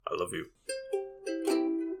I love you.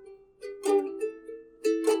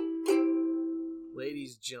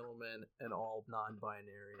 Ladies, gentlemen, and all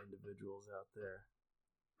non-binary individuals out there,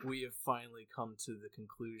 we have finally come to the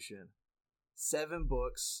conclusion. 7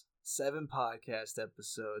 books, 7 podcast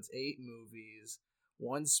episodes, 8 movies,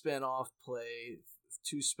 1 spin-off play,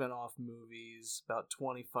 2 spin-off movies, about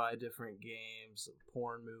 25 different games, a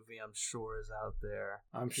porn movie I'm sure is out there.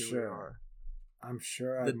 I'm sure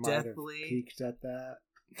I might have peeked at that.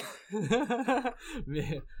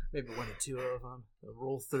 Maybe 1 or 2 of them.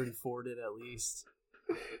 Rule 34 did at least.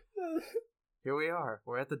 Here we are.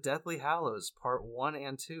 We're at the Deathly Hallows, part 1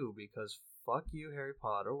 and 2, because fuck you, Harry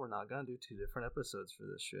Potter. We're not going to do 2 different episodes for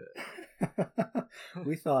this shit.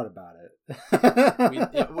 We thought about it.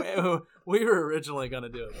 we were originally going to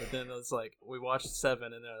do it, but then it's like, we watched 7,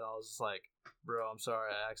 and then I was just like, bro, I'm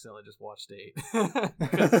sorry, I accidentally just watched 8.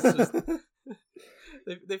 Because it's just...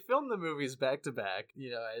 They filmed the movies back to back. You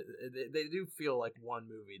know, they do feel like one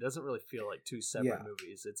movie. It doesn't really feel like 2 separate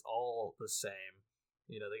movies. It's all the same.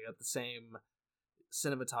 You know, they got the same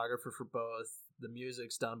cinematographer for both. The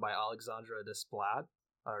music's done by Alexandre Desplat.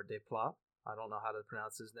 I don't know how to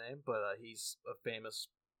pronounce his name, but he's a famous...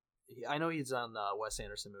 I know he's done Wes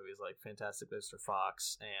Anderson movies like Fantastic Mr.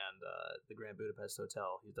 Fox and The Grand Budapest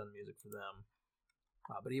Hotel. He's done music for them.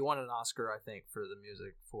 But he won an Oscar, I think, for the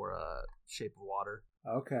music for Shape of Water.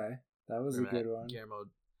 Okay, that was a good one. Guillermo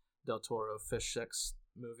del Toro Fish Sticks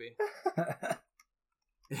movie.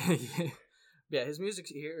 Yeah, his music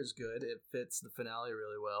here is good. It fits the finale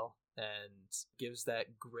really well and gives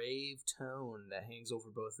that grave tone that hangs over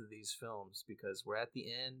both of these films, because we're at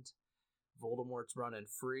the end. Voldemort's running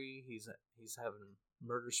free. He's having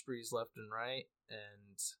murder sprees left and right,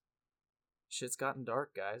 and shit's gotten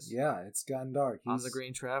dark, guys. Yeah, it's gotten dark. I'm the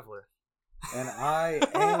Green Traveler. And I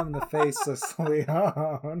am the Faceless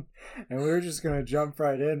Leon. And we're just going to jump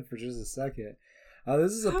right in for just a second.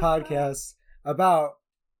 This is a podcast about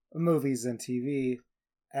movies and TV.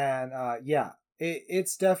 And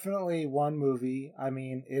it's definitely one movie. I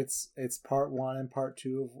mean, it's part 1 and part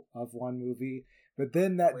 2 of one movie. But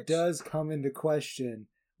then that does come into question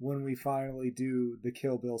when we finally do the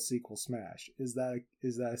Kill Bill sequel smash. Is that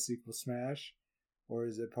a sequel smash? Or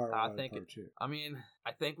is it part 1 and part 2? I mean,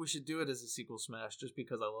 I think we should do it as a sequel smash just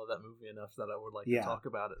because I love that movie enough that I would like to talk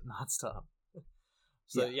about it nonstop.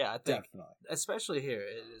 So I think, definitely. Especially here,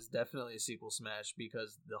 it is definitely a sequel smash,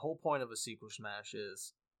 because the whole point of a sequel smash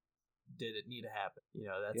is, did it need to happen? You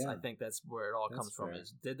know, I think that's where it all comes from,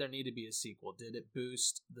 is did there need to be a sequel? Did it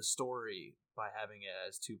boost the story by having it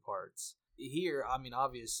as 2 parts? Here, I mean,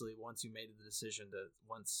 obviously, once you made the decision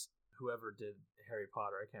once whoever did Harry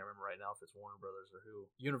Potter, I can't remember right now if it's Warner Brothers or who.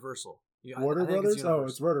 Universal. Warner Brothers? Oh,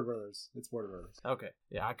 it's Warner Brothers. It's Warner Brothers. Okay.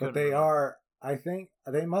 Yeah, I couldn't But they remember. are, I think,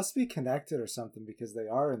 they must be connected or something, because they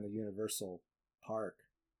are in the Universal Park.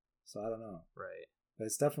 So I don't know. Right. But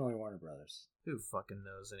it's definitely Warner Brothers. Who fucking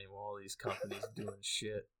knows anymore? All these companies doing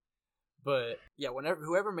shit. But yeah,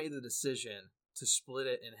 whoever made the decision to split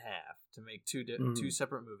it in half, to make 2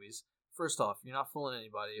 separate movies, first off, you're not fooling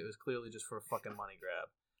anybody. It was clearly just for a fucking money grab.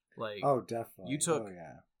 Like, oh, definitely.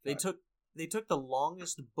 They took the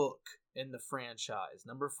longest book in the franchise,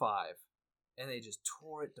 number 5, and they just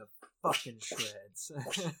tore it to fucking shreds.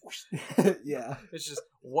 Yeah. It's just,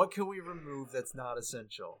 what can we remove that's not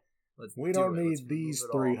essential? We don't need these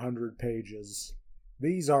 300 pages.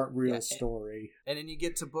 These aren't real story. And then you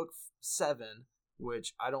get to book 7,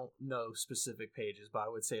 which I don't know specific pages, but I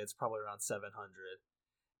would say it's probably around 700.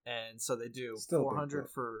 And so they do still 400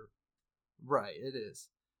 for... Right, it is.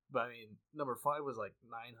 But I mean, number 5 was like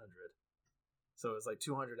 900. So it was like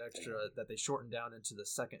 200 extra that they shortened down into the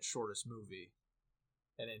second shortest movie.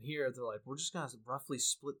 And in here, they're like, we're just going to roughly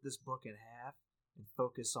split this book in half and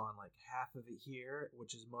focus on like half of it here,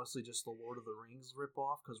 which is mostly just the Lord of the Rings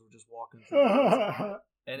ripoff, because we're just walking through the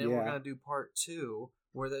and then we're going to do part 2,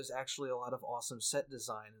 where there's actually a lot of awesome set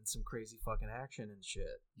design and some crazy fucking action and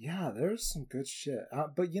shit. Yeah, there's some good shit.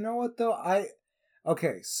 But you know what, though?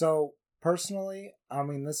 Okay, so personally, I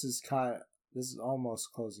mean, this is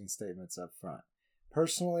almost closing statements up front.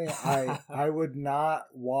 Personally, I would not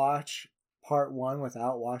watch part 1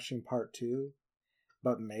 without watching part 2.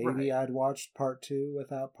 But maybe I'd watch part 2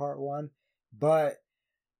 without part 1. But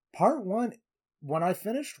part 1, when I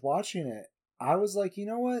finished watching it, I was like, you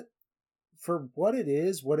know what? For what it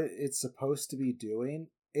is, what it's supposed to be doing,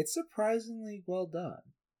 it's surprisingly well done.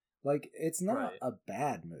 Like, it's not a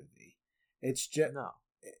bad movie. It's just... No.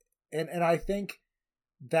 And I think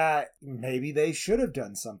that maybe they should have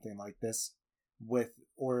done something like this with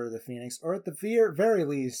Order of the Phoenix, or at the very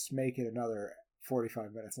least make it another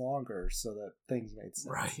 45 minutes longer so that things made sense.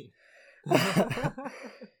 Right.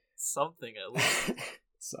 Something at least.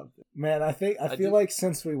 Something. Man, I feel like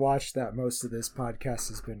since we watched that, most of this podcast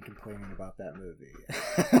has been complaining about that movie.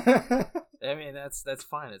 I mean, that's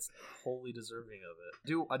fine. It's wholly deserving of it.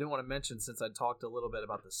 I do want to mention, since I talked a little bit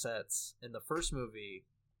about the sets in the first movie,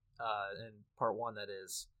 in part one, that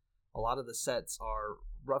is, a lot of the sets are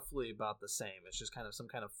roughly about the same. It's just kind of some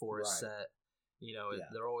kind of forest set. You know,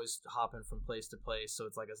 they're always hopping from place to place, so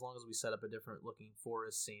it's like as long as we set up a different looking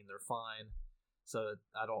forest scene, they're fine. So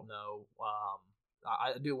I don't know.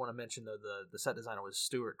 I do want to mention, though, the set designer was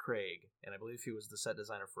Stuart Craig, and I believe he was the set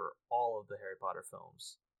designer for all of the Harry Potter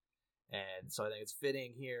films. And so I think it's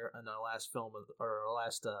fitting here in our last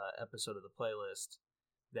episode of the playlist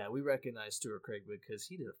that we recognize Stuart Craig, because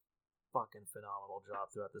he did a fucking phenomenal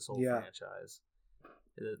job throughout this whole franchise.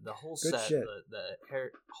 The whole set, the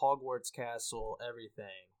Hogwarts Castle,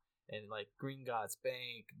 everything, and like Gringotts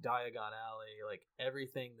Bank, Diagon Alley, like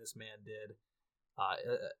everything this man did.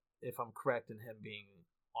 If I'm correct in him being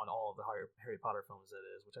on all of the Harry Potter films, that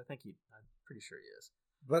is, which I think I'm pretty sure he is.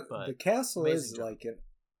 But the castle is job. Like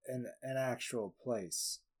an actual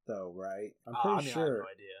place, though, right? I'm pretty sure. I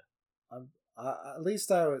have no idea. At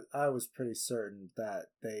least I was pretty certain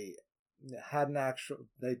that they had an actual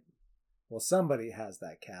somebody has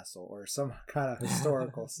that castle or some kind of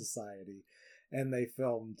historical society, and they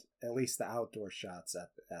filmed at least the outdoor shots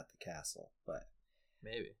at the castle. But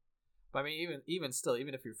maybe. But I mean, even still,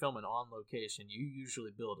 even if you're filming on location, you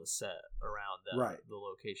usually build a set around the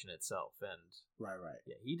location itself. And right.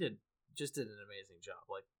 Yeah, he did an amazing job.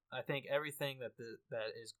 Like, I think everything that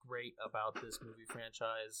is great about this movie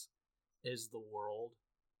franchise is the world.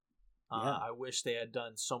 I wish they had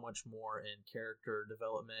done so much more in character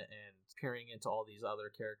development and peering into all these other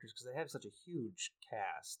characters, because they have such a huge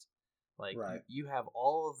cast. Like, you have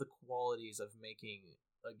all of the qualities of making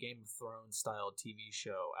a Game of Thrones style TV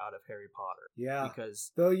show out of Harry Potter. Yeah.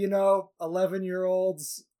 Because, though,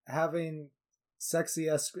 11-year-olds having sexy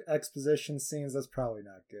exposition scenes, that's probably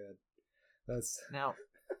not good. That's now.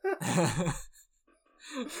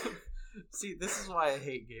 See, this is why I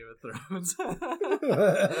hate Game of Thrones.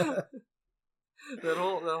 that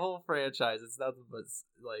whole franchise, it's nothing but,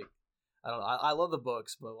 like, I don't know. I love the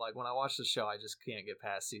books, but like when I watch the show, I just can't get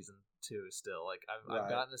past season 2 still. Like I've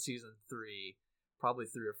gotten to season 3 probably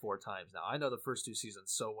 3 or 4 times now. I know the first 2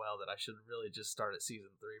 seasons so well that I should really just start at season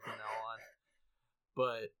 3 from now on.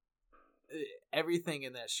 But everything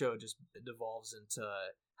in that show just devolves into,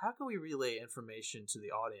 how can we relay information to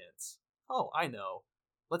the audience? Oh, I know.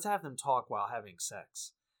 Let's have them talk while having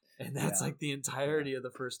sex. And that's like the entirety of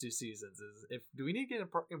the first 2 seasons. Do we need to get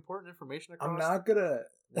important information across? I'm not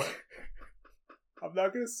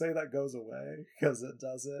gonna say that goes away, because it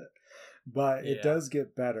doesn't, but it does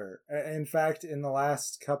get better. In fact, in the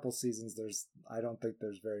last couple seasons, I don't think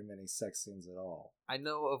there's very many sex scenes at all. I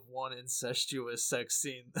know of one incestuous sex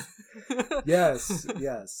scene. yes,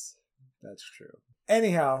 that's true.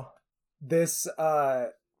 Anyhow, this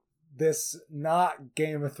not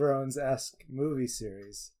Game of Thrones-esque movie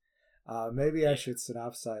series. Maybe I should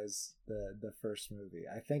synopsize the first movie.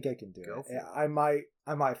 I think I can do it. I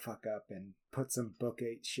might fuck up and put some book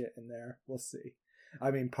 8 shit in there. We'll see.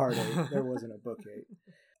 I mean, part 8. There wasn't a book 8.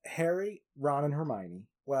 Harry, Ron, and Hermione.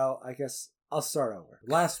 Well, I guess I'll start over.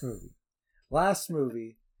 Last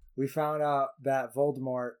movie, we found out that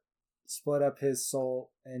Voldemort split up his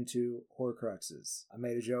soul into Horcruxes. I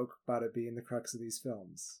made a joke about it being the crux of these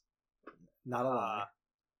films. Not a lie.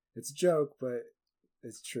 It's a joke, but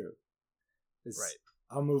it's true. Right.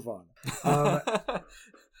 I'll move on.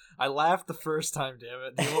 I laughed the first time, damn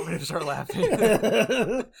it. Do you want me to start laughing?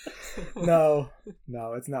 No,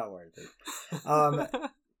 it's not worth it.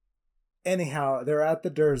 Anyhow, they're at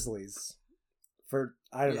the Dursleys for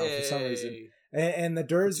some reason. And the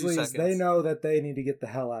Dursleys, they know that they need to get the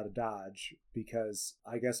hell out of Dodge, because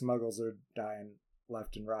I guess Muggles are dying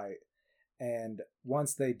left and right. And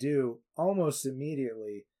once they do, almost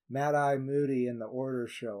immediately, Mad-Eye Moody and the Order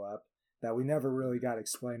show up, that we never really got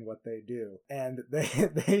explained what they do. And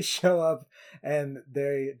they show up and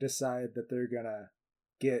they decide that they're gonna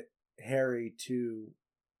get Harry to...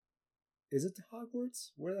 Is it to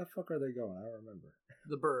Hogwarts? Where the fuck are they going? I don't remember.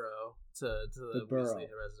 The Burrow. To the Weasley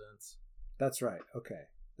residence. That's right. Okay.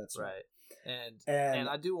 That's right. And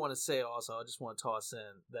I do want to say also, I just want to toss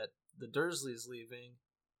in that the Dursleys leaving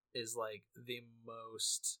is like the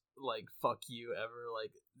most like fuck you ever.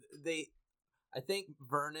 Like I think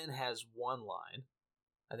Vernon has one line.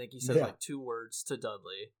 I think he says like 2 words to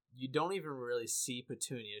Dudley. You don't even really see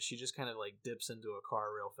Petunia. She just kind of like dips into a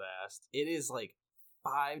car real fast. It is like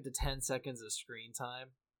 5 to 10 seconds of screen time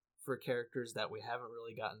for characters that we haven't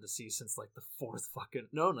really gotten to see since like the 4th fucking...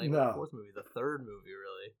 No, not even the 4th movie. The 3rd movie,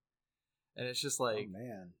 really. And it's just Oh like,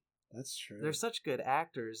 man, that's true. they're such good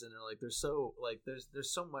actors, and they're like, there's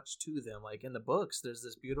so much to them. Like in the books, there's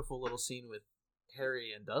this beautiful little scene with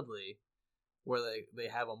Harry and Dudley where they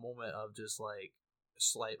have a moment of just like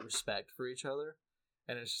slight respect for each other.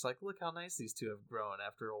 And it's just like, look how nice these two have grown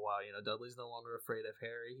after a while. You know, Dudley's no longer afraid of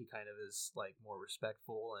Harry. He kind of is like more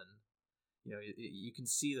respectful, and you know, you can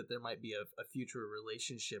see that there might be a future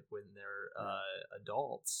relationship when they're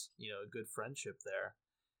adults. You know, a good friendship there.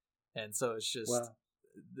 And so it's just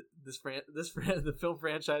the film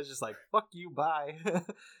franchise is just like, fuck you, bye.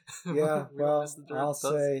 Yeah, well, I'll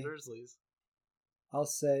say Dursleys. I'll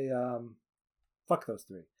say fuck those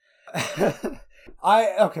three.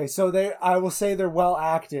 I will say they're well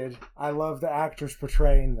acted. I love the actors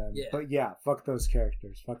portraying them. Yeah. But yeah, fuck those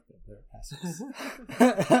characters. Fuck them. They're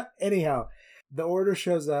assholes. Anyhow, the Order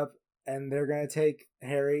shows up and they're gonna take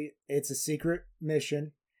Harry. It's a secret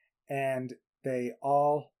mission, and they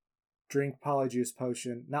all drink Polyjuice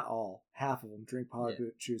Potion. Not all, half of them drink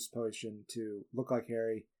Polyjuice Potion to look like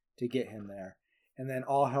Harry to get him there. And then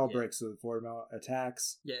all hell breaks loose. Voldemort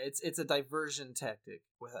attacks. Yeah, it's a diversion tactic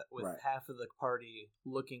with half of the party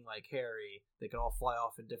looking like Harry. They could all fly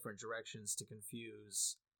off in different directions to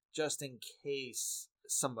confuse, just in case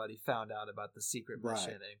somebody found out about the secret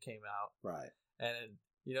mission and came out. Right. And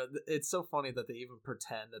you know, it's so funny that they even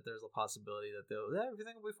pretend that there's a possibility that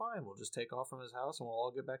everything will be fine. We'll just take off from his house and we'll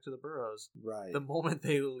all get back to the Burrows. Right. The moment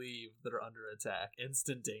they leave, they're under attack,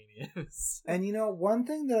 instantaneous. And you know, one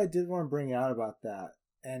thing that I did want to bring out about that,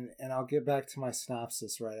 and I'll get back to my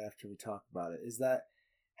synopsis right after we talk about it, is that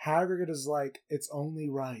Hagrid is like, it's only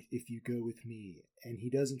right if you go with me. And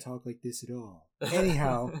he doesn't talk like this at all.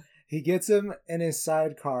 Anyhow, he gets him in his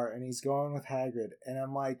sidecar and he's going with Hagrid. And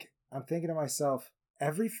I'm thinking to myself,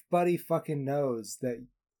 everybody fucking knows that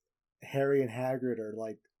Harry and Hagrid are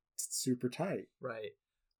like super tight. Right.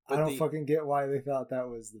 But I don't fucking get why they thought that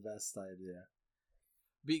was the best idea.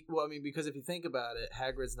 Because if you think about it,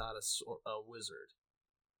 Hagrid's not a wizard.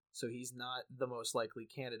 So he's not the most likely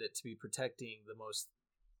candidate to be protecting the most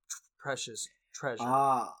precious treasure.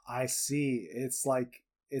 Ah, I see. It's like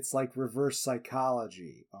reverse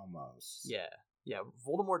psychology almost. Yeah. Yeah.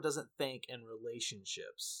 Voldemort doesn't think in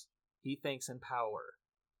relationships. He thinks in power.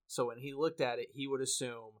 So when he looked at it, he would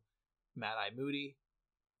assume Mad-Eye Moody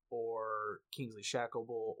or Kingsley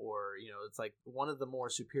Shacklebolt, or, you know, it's like one of the more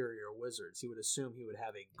superior wizards. He would assume he would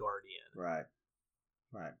have a guardian.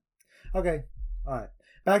 Right. Okay. All right.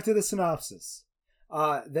 Back to the synopsis.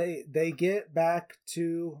 They get back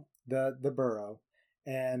to the Burrow,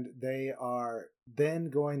 and they are then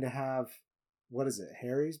going to have, what is it,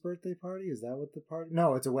 Harry's birthday party? Is that what the party?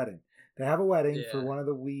 No, it's a wedding. They have a wedding for one of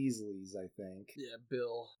the Weasleys, I think. Yeah,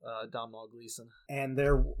 Bill, Domhnall Gleeson. And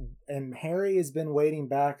Harry has been waiting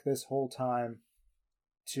back this whole time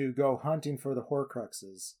to go hunting for the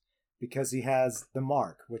Horcruxes because he has the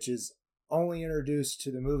mark, which is only introduced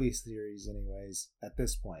to the movie series anyways at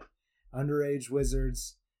this point. Underage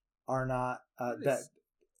wizards are not that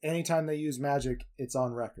anytime they use magic, it's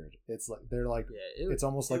on record. It's like they're like it's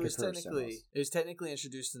almost like a curse. It was technically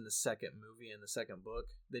introduced in the second movie and the second book.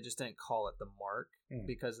 They just didn't call it the mark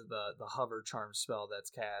because of the hover charm spell that's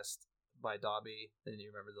cast by Dobby. Then you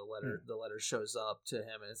remember the letter shows up to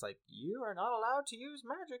him and it's like, you are not allowed to use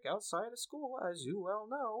magic outside of school, as you well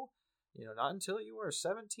know. You know, not until you are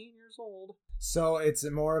 17 years old. So it's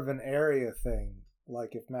more of an area thing.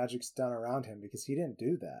 Like if magic's done around him, because he didn't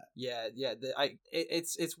do that. Yeah.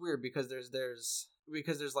 It's weird because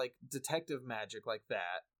there's like detective magic like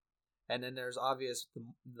that, and then there's obvious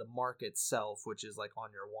the mark itself, which is like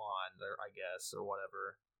on your wand, or I guess, or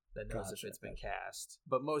whatever, that knows if it's been cast.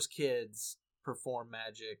 But most kids perform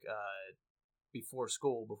magic before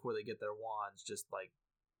school, before they get their wands, just like,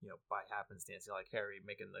 you know, by happenstance, like Harry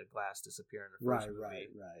making the glass disappear in the first movie.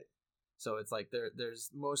 Right. So it's like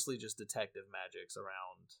there's mostly just detective magics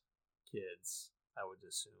around kids, I would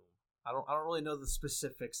assume. I don't really know the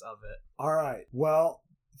specifics of it. All right. Well,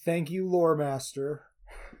 thank you, Lore Master.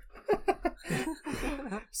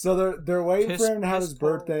 So they're waiting for him to have his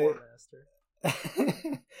birthday.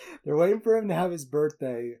 They're waiting for him to have his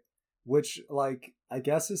birthday, which, like, I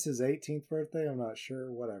guess is his 18th birthday. I'm not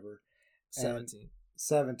sure. Whatever.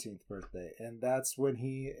 17th birthday, and that's when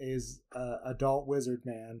he is adult wizard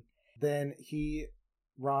man. Then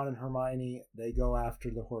Ron and Hermione, they go after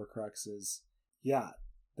the Horcruxes. Yeah,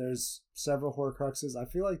 there's several Horcruxes. I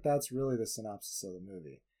feel like that's really the synopsis of the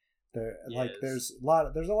movie. There's a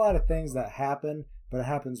lot of things that happen, but it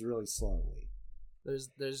happens really slowly. There's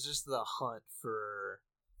just the hunt for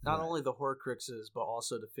not only the Horcruxes, but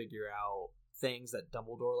also to figure out things that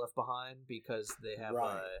Dumbledore left behind, because they have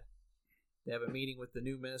They have a meeting with the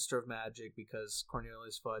new Minister of Magic because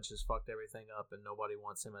Cornelius Fudge has fucked everything up and nobody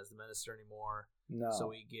wants him as the minister anymore. No. So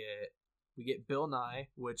we get Bill Nye,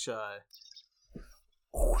 which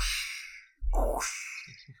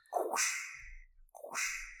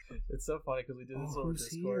it's so funny because we do this over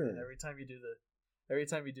Discord, and every time you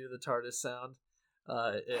do the TARDIS sound,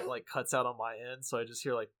 it like cuts out on my end, so I just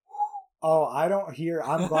hear like. Oh, I don't hear.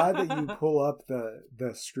 I'm glad that you pull up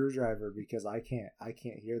the screwdriver because I can't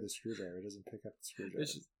hear the screwdriver. It doesn't pick up the screwdriver.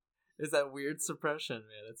 It's that weird suppression,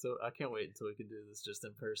 man. It's so I can't wait until we can do this just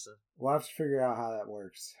in person. We'll have to figure out how that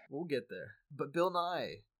works. We'll get there. But Bill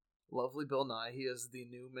Nye, lovely Bill Nye, he is the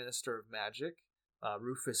new Minister of Magic,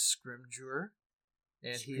 Rufus Scrimgeour,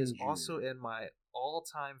 and he is also in my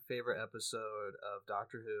all-time favorite episode of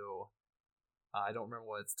Doctor Who. I don't remember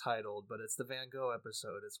what it's titled, but it's the Van Gogh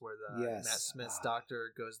episode. It's where Matt Smith's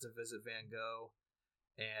doctor goes to visit Van Gogh,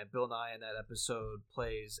 and Bill Nye in that episode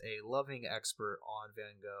plays a loving expert on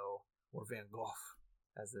Van Gogh, or Van Gogh,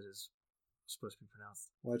 as it is supposed to be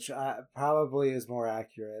pronounced. Which probably is more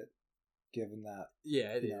accurate, given that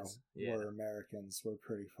it is. We're Americans. We're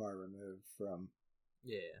pretty far removed from...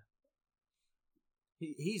 Yeah.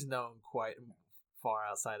 He's known quite far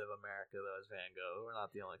outside of America, though, as Van Gogh. We're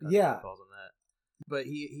not the only country that calls him that. But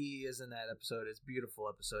he is in that episode. It's a beautiful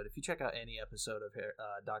episode. If you check out any episode of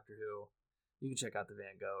Doctor Who, you can check out the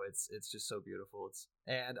Van Gogh. It's just so beautiful.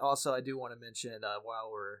 And also, I do want to mention, while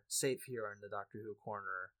we're safe here in the Doctor Who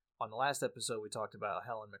corner, on the last episode we talked about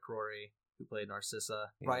Helen McCrory, who played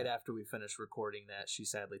Narcissa. Yeah. Right after we finished recording that, she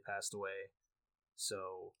sadly passed away.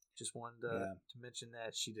 So just wanted to mention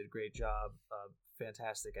that. She did a great job.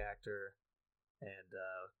 Fantastic actor. And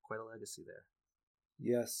quite a legacy there.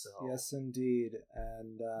 Yes, yes, indeed.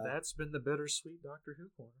 And that's been the Bittersweet Doctor Who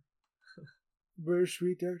corner.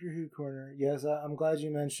 Bittersweet Doctor Who corner. Yes, I'm glad you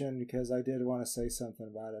mentioned, because I did want to say something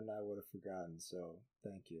about it and I would have forgotten. So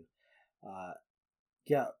thank you.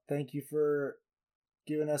 Thank you for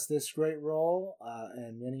giving us this great role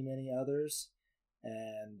and many, many others.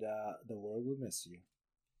 And the world will miss you.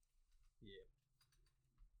 Yeah.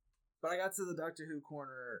 But I got to the Doctor Who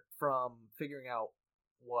corner from figuring out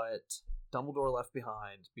what Dumbledore left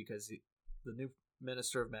behind, because the new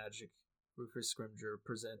Minister of Magic, Rufus Scrimgeour,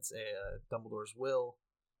 presents Dumbledore's will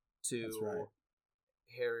to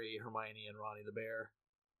Harry, Hermione, and Ronnie the Bear.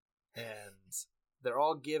 And they're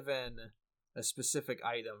all given a specific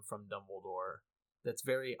item from Dumbledore that's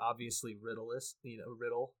very obviously riddle.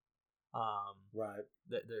 Right.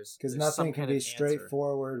 There's because nothing can be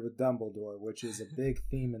straightforward with Dumbledore, which is a big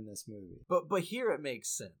theme in this movie. But here it makes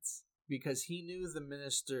sense, because he knew the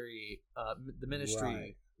ministry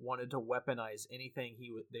wanted to weaponize anything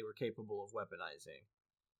they were capable of weaponizing.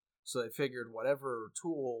 So they figured whatever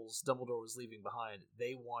tools Dumbledore was leaving behind,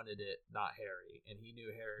 they wanted it, not Harry, and he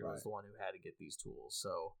knew Harry was the one who had to get these tools.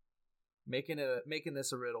 So making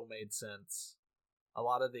this a riddle made sense. A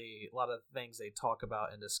lot of the things they talk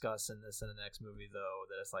about and discuss in this and the next movie, though,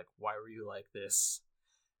 that it's like, why were you like this?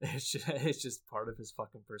 It's just part of his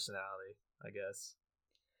fucking personality, I guess.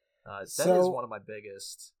 That is one of my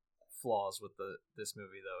biggest flaws with this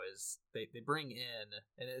movie, though, is they bring in,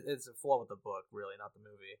 and it's a flaw with the book, really, not the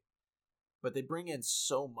movie, but they bring in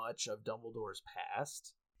so much of Dumbledore's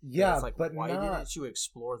past. Yeah, it's like, but why didn't you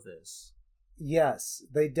explore this? Yes,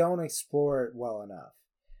 they don't explore it well enough.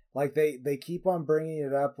 Like, they keep on bringing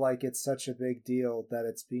it up like it's such a big deal that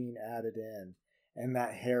it's being added in and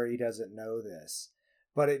that Harry doesn't know this.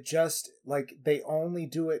 But it just, like, they only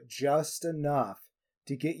do it just enough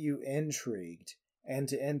to get you intrigued and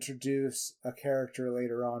to introduce a character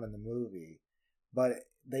later on in the movie. But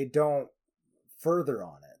they don't further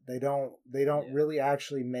on it. They don't really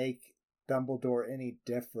actually make Dumbledore any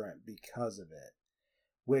different because of it.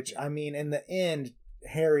 Which, I mean, in the end,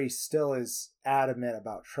 Harry still is adamant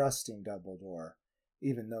about trusting Dumbledore,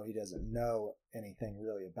 even though he doesn't know anything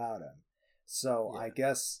really about him. So I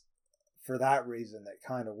guess for that reason that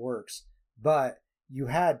kind of works. But you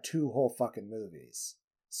had 2 whole fucking movies,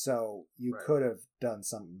 so you could have done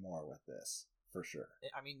something more with this, for sure.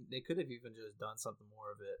 I mean, they could have even just done something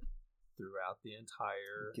more of it throughout the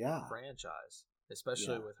entire franchise,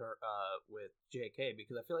 especially with her, with J.K.,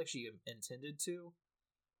 because I feel like she intended to.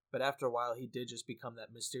 But after a while, he did just become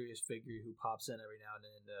that mysterious figure who pops in every now and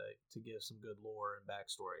then to give some good lore and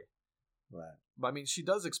backstory. Right. But I mean, she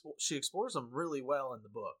explores them really well in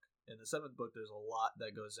the book. In the 7th book, there's a lot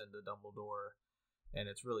that goes into Dumbledore, and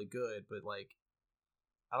it's really good. But, like,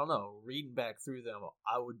 I don't know, reading back through them,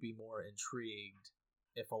 I would be more intrigued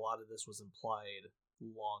if a lot of this was implied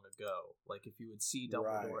long ago. Like, if you would see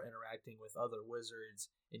Dumbledore interacting with other wizards,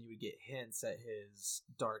 and you would get hints at his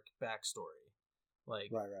dark backstory.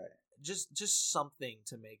 Like, just something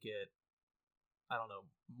to make it, I don't know,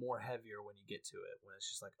 more heavier when you get to it, when it's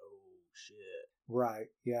just like, oh shit. Right.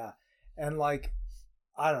 Yeah. And like,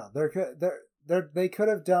 I don't know. They could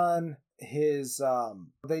have done his.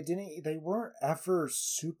 They weren't ever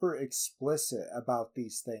super explicit about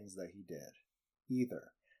these things that he did,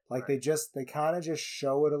 either. Like Right. they kind of just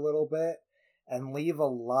show it a little bit and leave a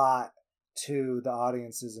lot to the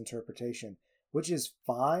audience's interpretation, which is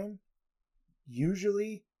fine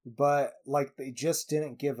usually, but like they just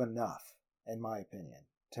didn't give enough, in my opinion,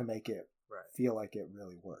 to make it Right. feel like it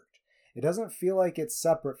really worked. It doesn't feel like it's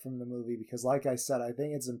separate from the movie because, like I said, I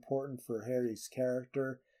think it's important for Harry's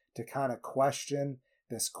character to kind of question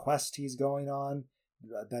this quest he's going on,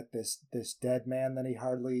 that this dead man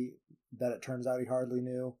that it turns out he hardly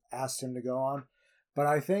knew, asked him to go on. But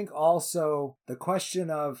I think also the question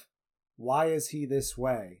of why is he this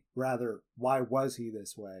way, rather, why was he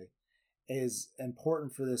this way, is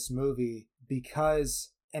important for this movie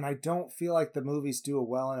because, and I don't feel like the movies do a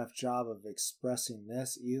well enough job of expressing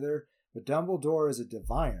this either, but Dumbledore is a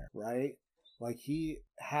diviner, right? Like, he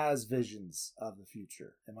has visions of the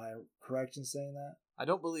future. Am I correct in saying that? I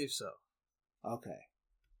don't believe so. Okay.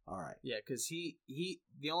 All right. Yeah, because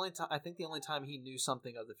I think the only time he knew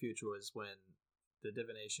something of the future was when the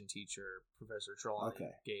divination teacher, Professor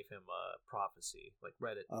Trelawney, gave him a prophecy, like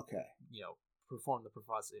read it. Okay. Performed the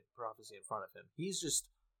prophecy in front of him. He's just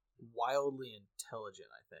wildly intelligent,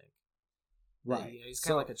 I think. Right. He's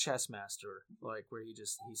kind of like a chess master, like where he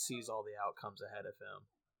sees all the outcomes ahead of him.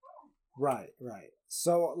 Right.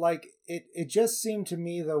 So, like, it just seemed to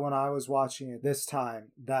me, though, when I was watching it this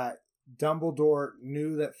time, that Dumbledore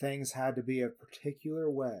knew that things had to be a particular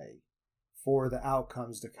way for the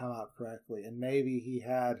outcomes to come out correctly. And maybe he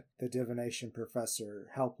had the divination professor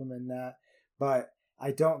help him in that. But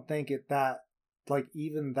I don't think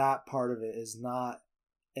even that part of it is not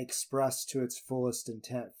expressed to its fullest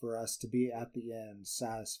intent for us to be at the end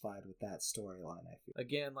satisfied with that storyline, I feel.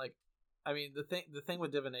 Again, like, I mean, the thing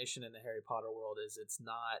with divination in the Harry Potter world is it's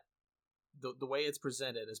not the way it's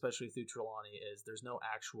presented, especially through Trelawney, is there's no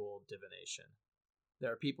actual divination.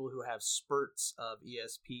 There are people who have spurts of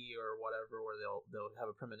ESP or whatever, where they'll have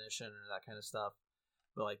a premonition or that kind of stuff,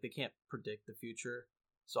 but like they can't predict the future.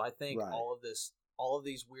 So I think all of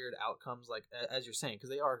these weird outcomes, like as you're saying, because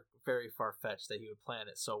they are very far fetched that he would plan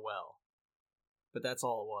it so well, but that's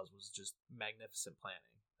all it was just magnificent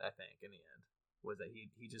planning. I think in the end was that he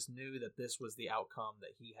just knew that this was the outcome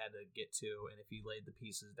that he had to get to, and if he laid the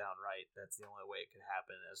pieces down right, that's the only way it could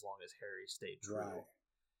happen as long as Harry stayed true. Right.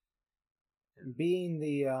 And being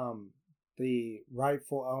the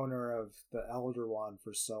rightful owner of the Elder Wand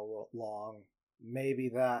for so long, maybe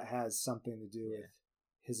that has something to do with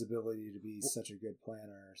his ability to be such a good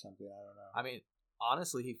planner or something. I don't know. I mean,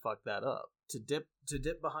 honestly, he fucked that up. To dip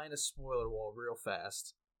behind a spoiler wall real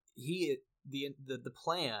fast, the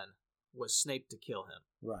plan was Snape to kill him.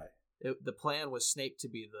 Right. The plan was Snape to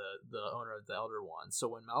be the owner of the Elder Wand. So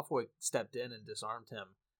when Malfoy stepped in and disarmed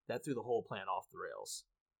him, that threw the whole plan off the rails.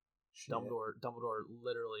 Shit. Dumbledore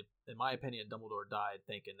literally, in my opinion, Dumbledore died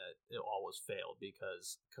thinking that it all was failed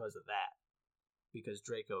because of that. Because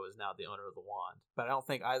Draco is now the owner of the wand. But I don't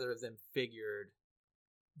think either of them figured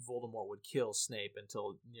Voldemort would kill Snape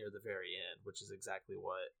until near the very end, which is exactly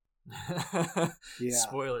what...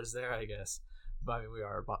 Spoilers there, I guess. But I mean,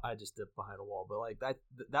 I just dipped behind a wall. But like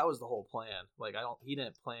that was the whole plan. Like he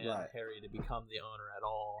didn't plan Harry to become the owner at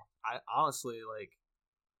all. I honestly, like,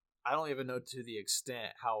 I don't even know to the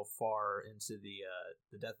extent how far into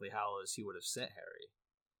the Deathly Hallows he would have sent Harry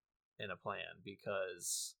in a plan,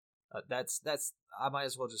 because that's I might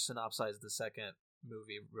as well just synopsize the second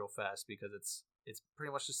movie real fast because it's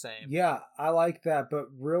pretty much the same. Yeah, I like that, but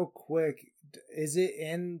real quick, is it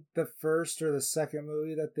in the first or the second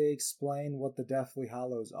movie that they explain what the Deathly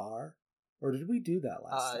Hallows are? Or did we do that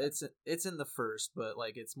last time? It's in the first, but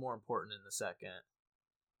like it's more important in the second.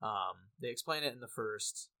 They explain it in the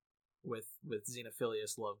first with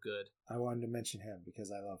Xenophilius Lovegood. I wanted to mention him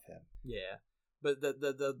because I love him. Yeah. But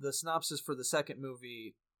the synopsis for the second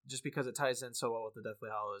movie, just because it ties in so well with the Deathly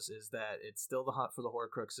Hallows, is that it's still the hunt for the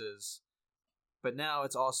Horcruxes, but now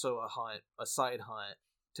it's also a side hunt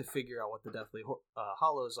to figure out what the Deathly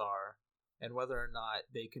Hallows are and whether or not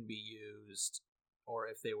they can be used, or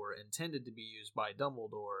if they were intended to be used by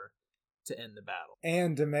Dumbledore to end the battle.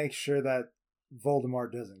 And to make sure that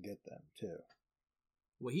Voldemort doesn't get them, too.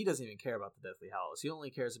 Well, he doesn't even care about the Deathly Hallows. He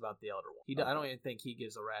only cares about the Elder Wand. I don't even think he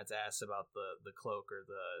gives a rat's ass about the cloak or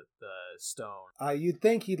the stone. You'd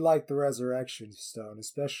think he'd like the Resurrection Stone,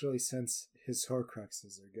 especially since his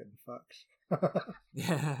Horcruxes are getting fucked.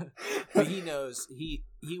 Yeah, but he knows he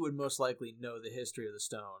would most likely know the history of the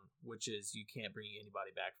stone, which is you can't bring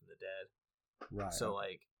anybody back from the dead. Right. So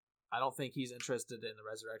like, I don't think he's interested in the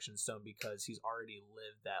resurrection stone because he's already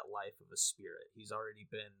lived that life of a spirit. He's already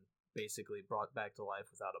been basically brought back to life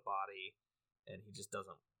without a body, and he just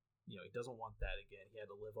doesn't. He doesn't want that again. He had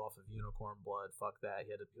to live off of unicorn blood. Fuck that.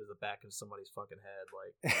 He had to put the back of somebody's fucking head.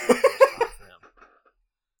 Like, for him.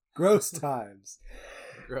 Gross times.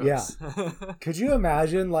 Gross. Yeah. Could you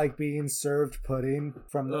imagine like being served pudding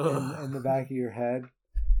from in the back of your head?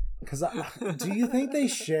 Because do you think they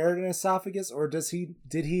shared an esophagus, or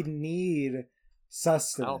did he need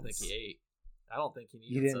sustenance? I don't think he ate. I don't think he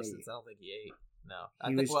needed sustenance. I don't think he ate. No.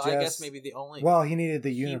 I guess maybe the only. Well, he needed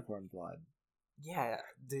the unicorn blood. Yeah.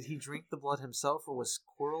 Did he drink the blood himself, or was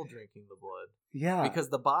Squirrel drinking the blood? Yeah. Because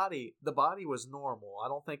the body was normal. I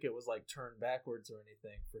don't think it was like turned backwards or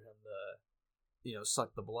anything for him to,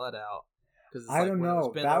 suck the blood out. I don't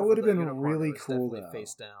know. That would have been really cool though.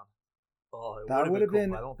 Face down. Oh, that would have been.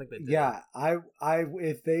 Cool, I don't think they did. Yeah,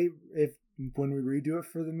 if when we redo it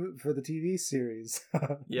for the TV series,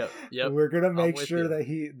 yep, we're gonna make sure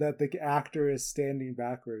that the actor is standing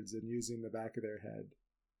backwards and using the back of their head.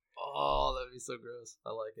 Oh, that'd be so gross.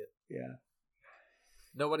 I like it. Yeah.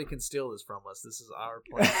 Nobody can steal this from us. This is our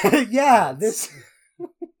plan. Yeah, this.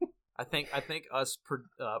 I think us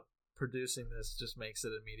producing this just makes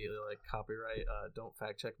it immediately like copyright. Don't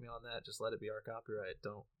fact check me on that. Just let it be our copyright.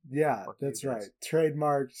 Don't. Yeah, that's right.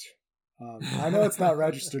 Trademarked. I know it's not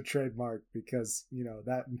registered trademark because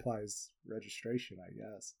that implies registration, I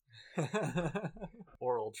guess.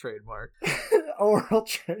 Oral trademark. Oral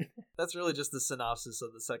trade. That's really just the synopsis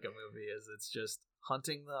of the second movie. Is it's just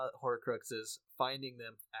hunting the Horcruxes, finding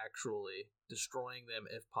them actually, destroying them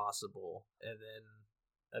if possible, and then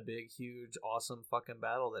a big, huge, awesome fucking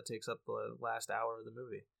battle that takes up the last hour of the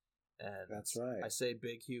movie. And that's right. I say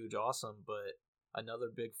big, huge, awesome, but another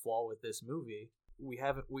big flaw with this movie, we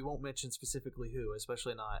won't mention specifically who,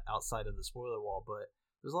 especially not outside of the spoiler wall, but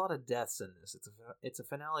there's a lot of deaths in this. It's a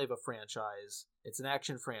finale of a franchise. It's an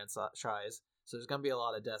action franchise, so there's gonna be a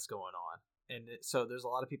lot of deaths going on, and so there's a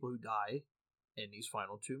lot of people who die in these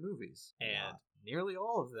final two movies, and nearly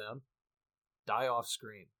all of them die off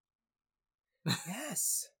screen.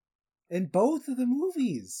 Yes, in both of the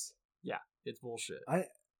movies. Yeah, it's bullshit.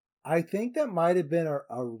 I think that might have been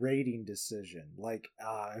a rating decision. Like,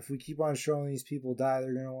 if we keep on showing these people die,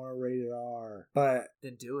 they're gonna want to rate it R. But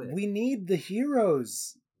then do it. We need the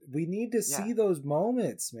heroes. We need to see those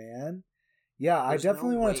moments, man. Yeah, I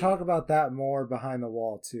definitely want to talk about that more behind the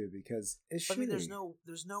wall too, because it's shitty. I mean,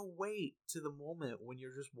 there's no weight to the moment when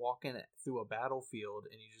you're just walking through a battlefield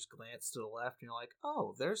and you just glance to the left and you're like,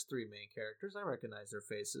 oh, there's three main characters. I recognize their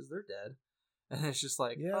faces. They're dead. And it's just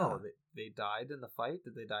like, oh, they died in the fight?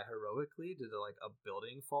 Did they die heroically? Did like a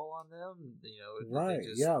building fall on them? Right? Did they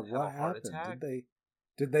just have what a heart happened? Attack?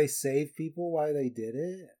 Did they save people while they did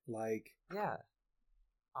it? Like, yeah,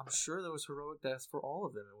 I'm sure there was heroic deaths for all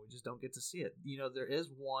of them, and we just don't get to see it. There is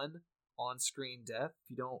one on-screen death.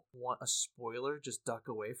 If you don't want a spoiler, just duck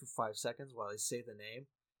away for 5 seconds while they say the name.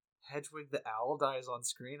 Hedwig the owl dies on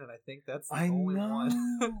screen, and I think that's the only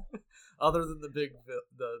one, other than the big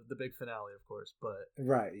finale, of course. But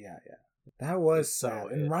right, yeah, that was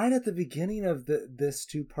sad, and right at the beginning of this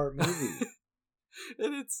 2-part movie.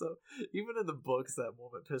 And it's so, even in the books, that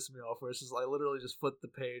moment pissed me off. Where it's just I literally just flipped the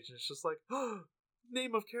page, and it's just like,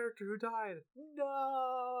 name of character who died.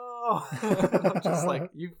 No, I'm just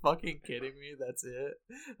like, you fucking kidding me? That's it.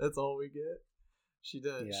 That's all we get. She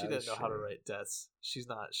didn't know how to write deaths. She's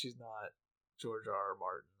not George R.R.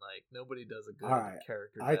 Martin. Like, nobody does a good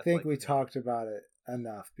character. I think we talked about it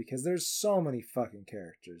enough, because there's so many fucking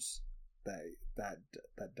characters that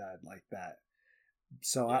died like that.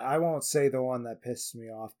 So yeah. I won't say the one that pissed me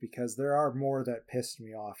off, because there are more that pissed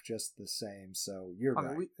me off just the same. So you're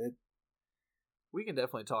right. We can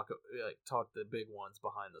definitely talk the big ones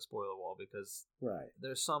behind the spoiler wall, because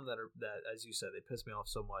there's some that as you said, they piss me off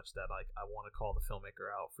so much that like I want to call the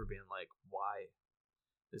filmmaker out for being like, why?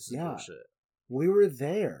 This is bullshit. We were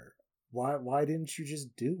there. Why didn't you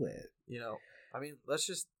just do it? I mean, let's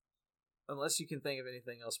just, unless you can think of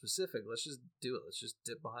anything else specific, let's just do it. Let's just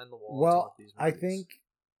dip behind the wall. Well, and talk these movies.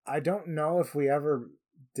 I don't know if we ever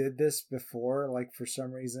did this before. Like, for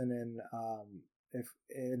some reason if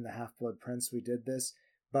in the Half-Blood Prince we did this,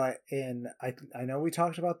 but I know we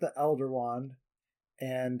talked about the Elder Wand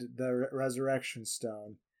and the Resurrection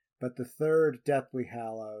Stone, but the third Deathly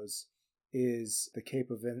Hallows is the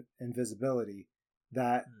Cape of Invisibility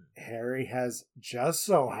that Harry has just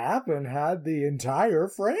so happened had the entire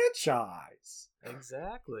franchise.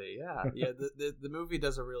 Exactly. Yeah. The movie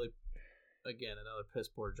does a really again, another piss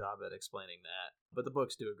poor job at explaining that. But the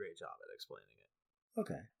books do a great job at explaining it.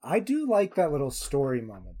 Okay. I do like that little story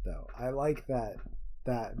moment, though. I like that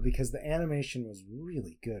because the animation was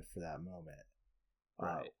really good for that moment.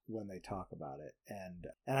 Right. When they talk about it. And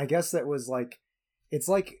I guess that was like it's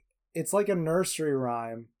like a nursery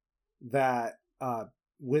rhyme that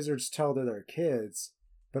wizards tell to their kids,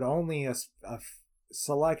 but only a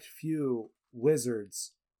select few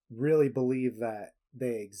wizards really believe that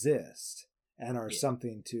they exist and are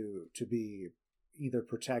something to be either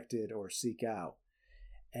protected or seek out.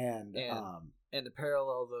 And to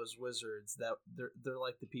parallel those wizards, that they're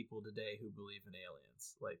like the people today who believe in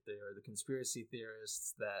aliens. Like, they are the conspiracy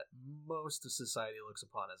theorists that most of society looks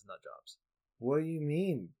upon as nut jobs. What do you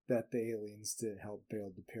mean that the aliens didn't help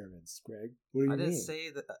build the pyramids, Greg? What do you mean? I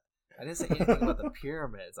didn't say anything about the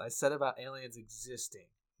pyramids. I said about aliens existing,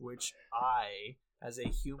 which I, as a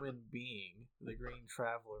human being, the Green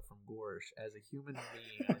Traveler from Gorsh, as a human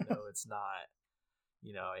being, I know it's not.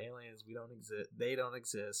 Aliens, we don't exist. They don't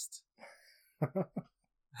exist.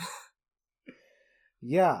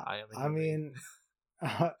 Yeah, I mean,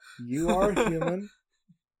 you are human.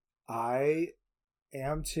 I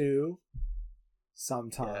am too.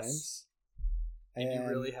 Sometimes. Yes. And you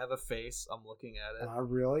really have a face. I'm looking at it. I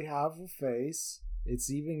really have a face.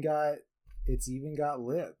 It's even got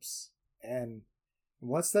lips. And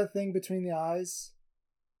what's that thing between the eyes?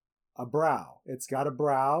 A brow. It's got a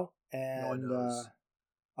brow and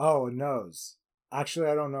a nose. Actually,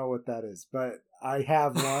 I don't know what that is, but I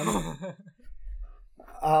have one.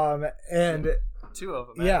 And two of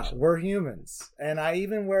them. Yeah, actually. we're humans, and I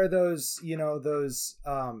even wear those,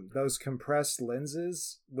 those compressed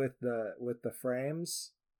lenses with the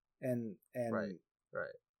frames, and right.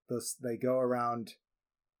 Those, they go around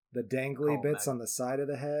the dangly bits on the side of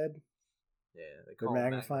the head. Yeah, they call them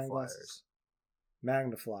magnifying glasses.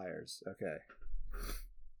 Magnifiers. Okay,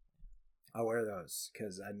 I'll wear those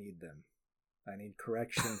because I need them. I need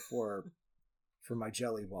correction for my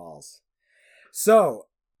jelly balls. So,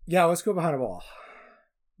 yeah, let's go behind a wall.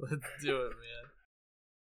 Let's do it, man.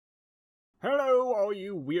 Hello, all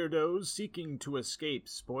you weirdos seeking to escape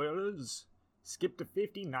spoilers. Skip to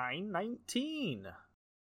 59:19.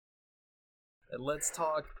 And let's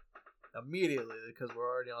talk immediately, because we're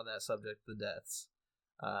already on that subject, the deaths.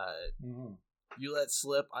 You let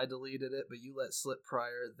slip, I deleted it, but you let slip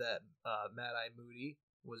prior that Mad Eye Moody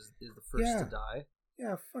is the first to die.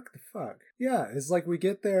 Yeah, fuck. Yeah, it's like we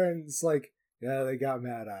get there and it's like, yeah, they got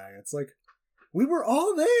Mad Eye. It's like, we were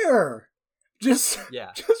all there. Just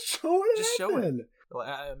show it. Well,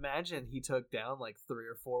 I imagine he took down like 3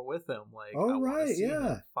 or 4 with him. Like,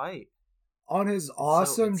 fight on his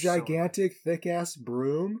awesome, gigantic, thick ass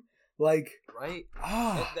broom. Like, right?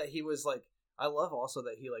 That he was like. I love also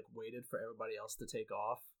that he like waited for everybody else to take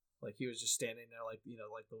off. Like, he was just standing there, like,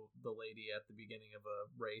 like the lady at the beginning of a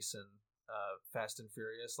race and Fast and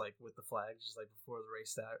Furious, like with the flags, just like before the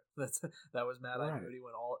race started. That was Mad Eye Moody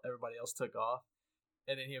when everybody else took off.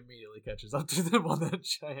 And then he immediately catches up to them on that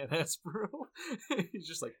giant ass broom. He's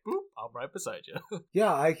just like, boop, I'm right beside you.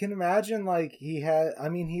 Yeah, I can imagine, like, he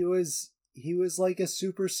was like a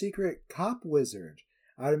super secret cop wizard.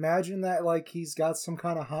 I'd imagine that, like, he's got some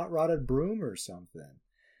kind of hot rodded broom or something,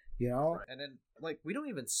 Right. And then, like, we don't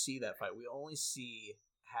even see that fight. We only see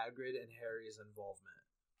Hagrid and Harry's involvement,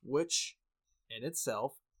 which, in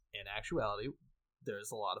itself, in actuality,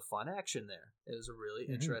 there's a lot of fun action there. It was a really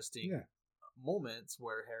interesting moments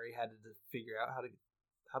where Harry had to figure out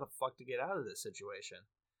how to fuck to get out of this situation.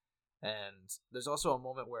 And there's also a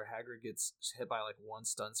moment where Hagrid gets hit by like one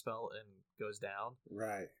stun spell and goes down.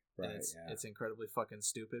 Right. And it's incredibly fucking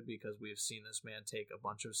stupid because we've seen this man take a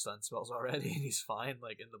bunch of stun spells already and he's fine.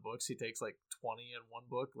 Like, in the books, he takes like 20 in one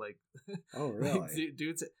book. Like, oh really? Like,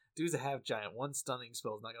 dude's a half giant. One stunning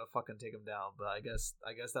spell is not gonna fucking take him down. But I guess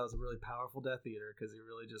that was a really powerful Death Eater because he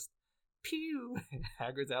really just pew.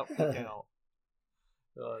 Hagrid's out for the count.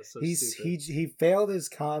 So he failed his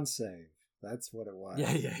con save. That's what it was.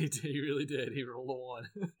 Yeah, he did. He really did. He rolled a 1.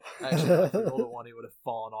 Actually, if he rolled a 1, he would have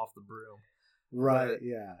fallen off the broom. Right,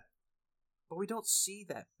 yeah. But we don't see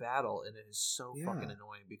that battle, and it is so fucking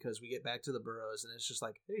annoying because we get back to the Burrows, and it's just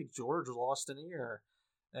like, hey, George lost an ear.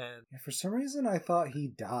 And for some reason, I thought he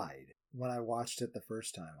died when I watched it the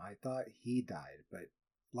first time. I thought he died, but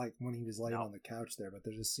like when he was laying on the couch there. But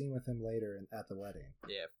there's a scene with him later at the wedding.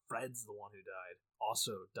 Yeah, Fred's the one who died.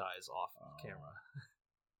 Also dies off camera.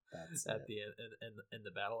 At the end in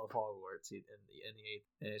the Battle of Hogwarts in the 8th,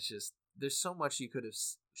 and it's just, there's so much you could have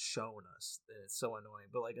shown us, and it's so annoying.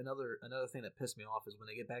 But like another thing that pissed me off is when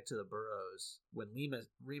they get back to the Burrows, when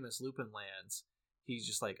Remus Lupin lands, He's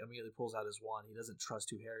just like immediately pulls out his wand. He doesn't trust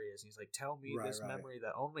who Harry is. He's like, tell me Right, this right. memory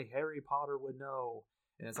that only Harry Potter would know.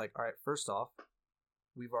 And it's like, all right, first off,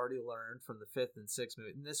 we've already learned from the 5th and 6th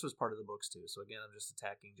movie, and this was part of the books too. So again, I'm just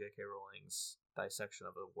attacking J.K. Rowling's dissection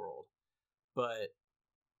of the world. But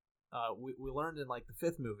we learned in like the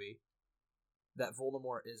 5th movie that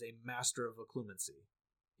Voldemort is a master of occlumency.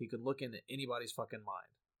 He could look into anybody's fucking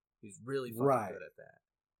mind. He's really fucking good at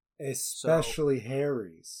that. Especially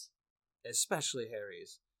Harry's. Especially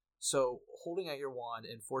Harry's. So holding out your wand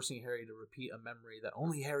and forcing Harry to repeat a memory that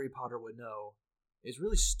only Harry Potter would know is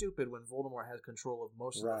really stupid when Voldemort has control of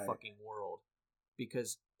most of the fucking world,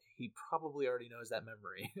 because he probably already knows that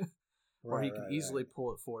memory. Or he could easily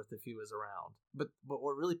pull it forth if he was around. But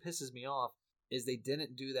what really pisses me off is they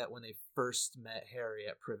didn't do that when they first met Harry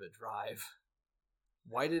at Privet Drive.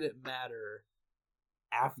 Why did it matter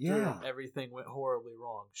after everything went horribly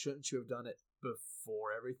wrong? Shouldn't you have done it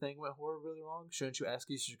before everything went horribly wrong? Shouldn't you ask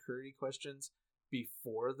these security questions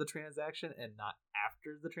before the transaction and not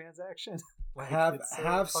after the transaction? Like,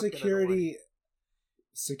 have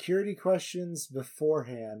security questions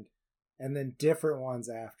beforehand and then different ones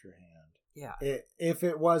afterhand. Yeah. If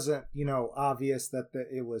it wasn't, obvious that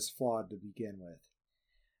it was flawed to begin with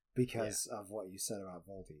because of what you said about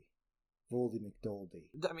Voldy McDoldy.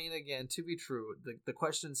 I mean, again, to be true, the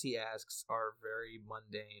questions he asks are very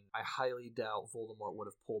mundane. I highly doubt Voldemort would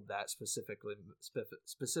have pulled that specific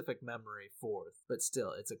memory forth. But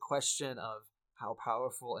still, it's a question of how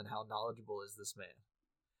powerful and how knowledgeable is this man.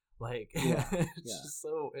 Like, it's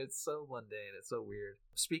so mundane. It's so weird.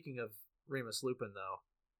 Speaking of Remus Lupin, though,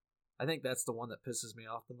 I think that's the one that pisses me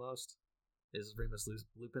off the most, is Remus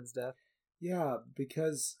Lupin's death. Yeah,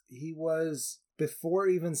 because he was, before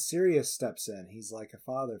even Sirius steps in, he's like a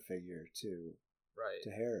father figure to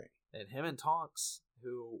Harry. And him and Tonks,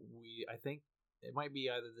 who I think it might be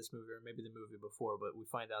either this movie or maybe the movie before, but we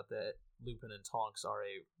find out that Lupin and Tonks are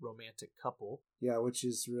a romantic couple. Yeah, which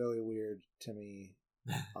is really weird to me,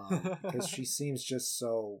 because she seems just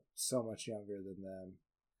so much younger than them.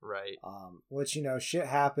 Right. Which, shit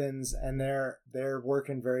happens, and they're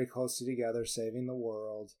working very closely together, saving the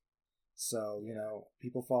world. So,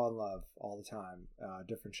 people fall in love all the time,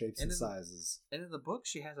 different shapes and sizes. And in the book,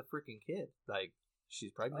 she has a freaking kid. Like, she's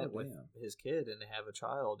pregnant with his kid, and they have a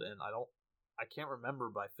child. And I can't remember,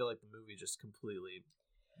 but I feel like the movie just completely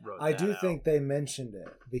wrote that out. Think they mentioned it,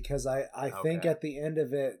 because I think at the end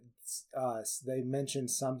of it, they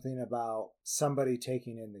mentioned something about somebody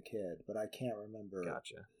taking in the kid, but I can't remember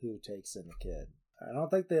who takes in the kid. I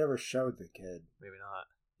don't think they ever showed the kid. Maybe not.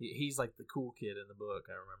 He's like the cool kid in the book,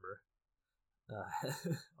 I remember.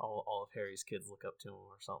 All of Harry's kids look up to him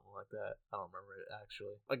or something like that. I don't remember it,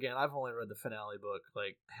 actually. Again, I've only read the finale book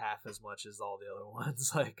like half as much as all the other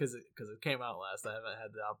ones, like because it came out last. I haven't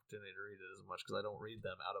had the opportunity to read it as much because I don't read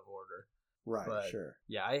them out of order. Right, but, sure.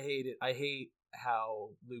 Yeah, I hate it. I hate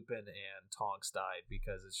how Lupin and Tonks died,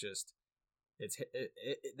 because it's just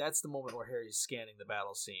that's the moment where Harry's scanning the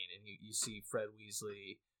battle scene and you see Fred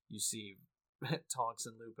Weasley, you see Tonks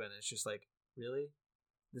and Lupin, and it's just like, really?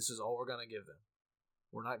 This is all we're gonna give them.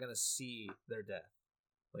 We're not gonna see their death.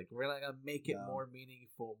 Like, we're not gonna make it more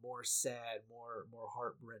meaningful, more sad, more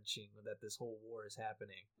heart-wrenching that this whole war is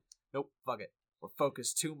happening. Nope, fuck it. We're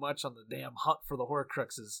focused too much on the damn hunt for the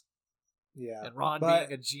Horcruxes. Yeah. And Ron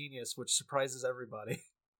being a genius, which surprises everybody.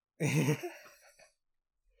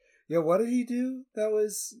 Yeah, what did he do? That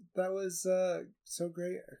was so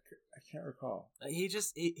great. I can't recall. He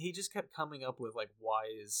just kept coming up with like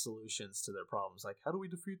wise solutions to their problems. Like, how do we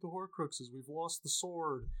defeat the Horcruxes? We've lost the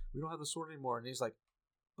sword. We don't have the sword anymore. And he's like,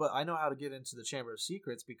 but I know how to get into the Chamber of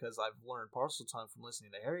Secrets because I've learned Parseltongue from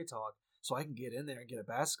listening to Harry talk. So I can get in there and get a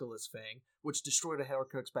Basilisk Fang, which destroyed a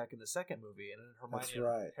Horcrux back in the second movie. And then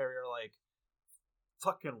Hermione and Harry are like,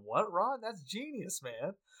 fucking what, Ron? That's genius,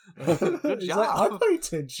 man. Good job. Like, I pay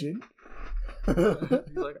attention.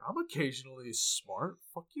 He's like, I'm occasionally smart.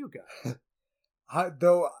 Fuck you guys. I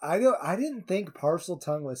didn't think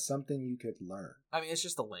Parseltongue was something you could learn. I mean, it's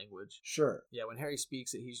just a language. Sure. Yeah, when Harry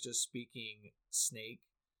speaks it, he's just speaking Snake.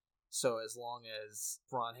 So as long as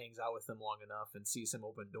Ron hangs out with him long enough and sees him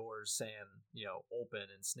open doors saying, open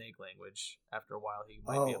in Snake language, after a while he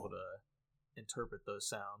might be able to interpret those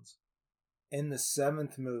sounds. In the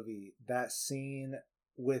 7th movie, that scene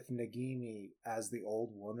with Nagini as the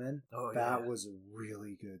old woman, that was a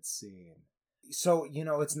really good scene. So,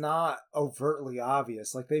 it's not overtly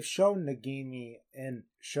obvious. Like, they've shown Nagini in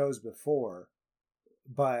shows before,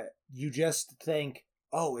 but you just think,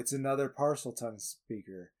 oh, it's another Parseltongue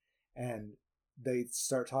speaker. And they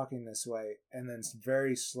start talking this way, and then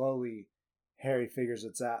very slowly Harry figures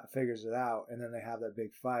it out, and then they have that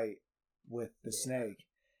big fight, with the snake,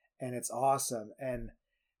 and it's awesome.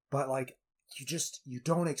 But like you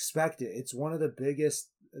don't expect it. It's one of the biggest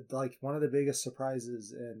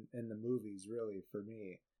surprises in the movies, really, for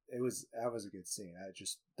me. That was a good scene. That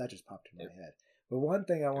just popped in my head. But one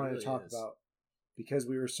thing I wanted to talk about, because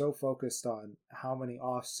we were so focused on how many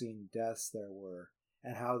off-scene deaths there were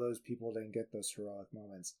and how those people didn't get those heroic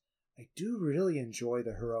moments, I do really enjoy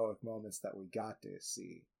the heroic moments that we got to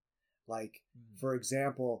see. Like, for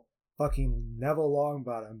example, fucking Neville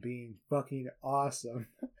Longbottom being fucking awesome.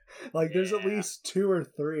 Like, there's at least 2 or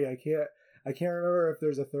 3. I can't remember if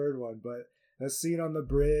there's a third one, but the scene on the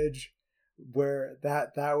bridge where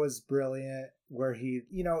that was brilliant, where he,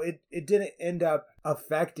 it didn't end up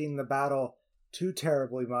affecting the battle too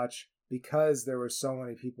terribly much because there were so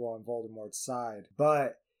many people on Voldemort's side,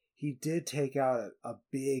 but he did take out a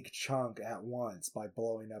big chunk at once by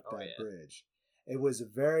blowing up that bridge. It was a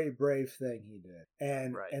very brave thing he did.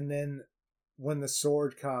 And then when the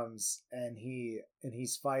sword comes and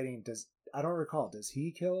he's fighting, does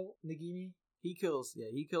he kill Nagini? He kills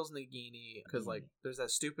Nagini because like there's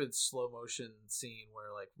that stupid slow motion scene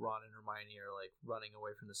where like Ron and Hermione are like running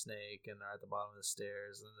away from the snake and they're at the bottom of the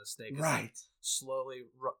stairs, and the snake is like, slowly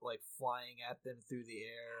like flying at them through the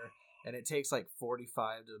air, and it takes like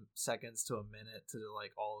 45 seconds to a minute to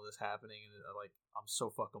like all of this happening, and like I'm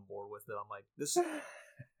so fucking bored with it. I'm like, this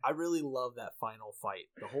I really love that final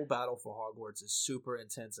fight. The whole battle for Hogwarts is super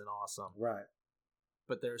intense and awesome. Right.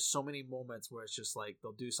 But there's so many moments where it's just like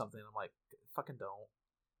they'll do something and I'm like, fucking don't.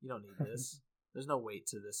 You don't need this. There's no weight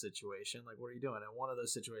to this situation. Like, what are you doing? And one of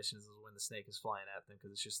those situations is when the snake is flying at them,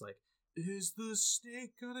 because it's just like, is the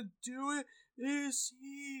snake gonna do it? Is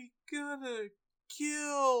he gonna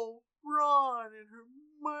kill Ron and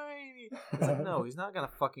Hermione? It's like, no, he's not gonna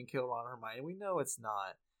fucking kill Ron and Hermione. We know it's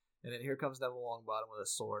not. And then here comes Neville Longbottom with a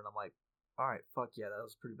sword, and I'm like, all right, fuck yeah, that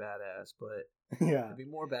was pretty badass. But it'd be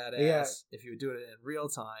more badass if you would do it in real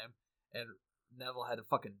time, and Neville had to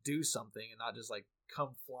fucking do something and not just like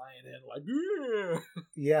come flying in like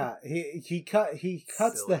yeah. He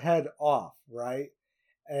cuts the head off, right?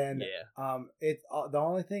 And the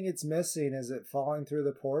only thing it's missing is it falling through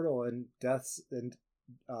the portal and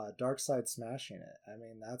Darkseid smashing it. I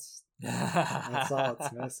mean, that's all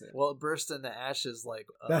it's missing. Well, it burst into ashes like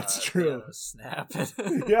that's true. Snap.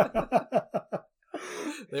 Yeah.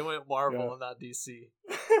 They went Marvel and not DC.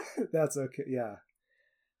 That's okay. Yeah.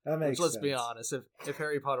 That makes sense. Let's be honest. If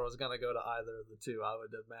Harry Potter was gonna go to either of the two, I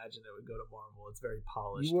would imagine it would go to Marvel. It's a very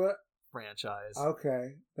polished franchise.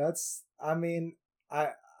 Okay, that's. I mean,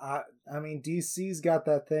 I mean, DC's got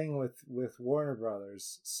that thing with Warner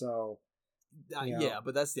Brothers, so. Yeah,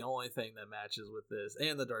 but that's the only thing that matches with this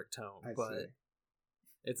and the dark tone. I see.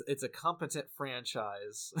 It's a competent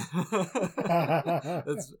franchise.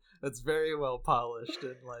 That's very well polished,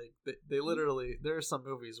 and like they literally, there are some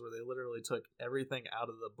movies where they literally took everything out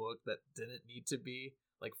of the book that didn't need to be.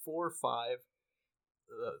 Like 4 or 5,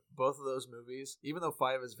 both of those movies, even though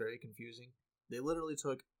 5 is very confusing, they literally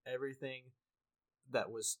took everything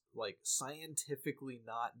that was like scientifically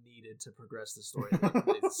not needed to progress the story. Like,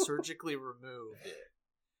 they surgically removed it.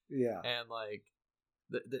 Yeah, and like.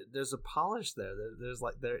 There's a polish there.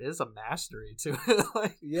 There is a mastery to it.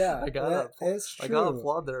 Like, yeah, I gotta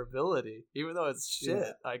applaud their ability, even though it's shit.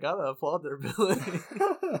 Yeah. I gotta applaud their ability.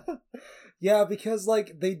 Yeah, because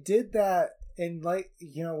like they did that, and like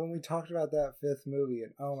when we talked about that 5th movie,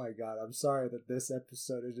 and oh my god, I'm sorry that this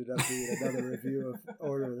episode ended up being another review of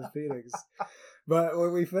Order of the Phoenix. But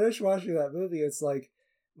when we finished watching that movie, it's like,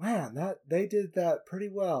 man, that they did that pretty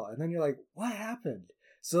well. And then you're like, what happened?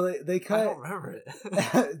 So they cut. I don't remember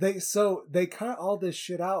it. they cut all this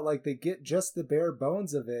shit out. Like they get just the bare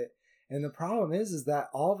bones of it. And the problem is that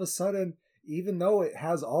all of a sudden, even though it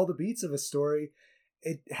has all the beats of a story,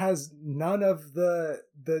 it has none of the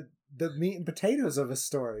meat and potatoes of a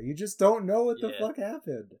story. You just don't know what the fuck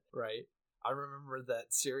happened. Right. I remember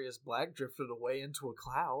that Sirius Black drifted away into a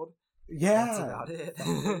cloud. Yeah, that's about it.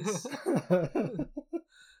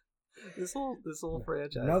 This whole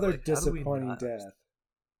franchise. Another disappointing death.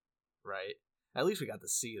 Right. At least we got to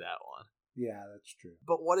see that one. Yeah, that's true.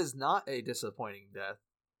 But what is not a disappointing death,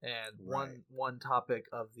 and one topic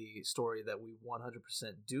of the story that we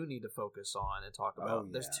 100% do need to focus on and talk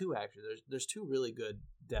about. There's 2 actually. There's 2 really good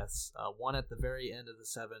deaths. One at the very end of the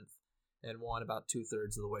 7th, and one about 2/3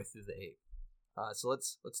 of the way through the 8th. So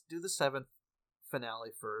let's do the 7th finale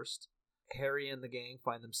first. Harry and the gang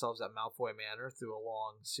find themselves at Malfoy Manor through a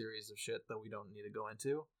long series of shit that we don't need to go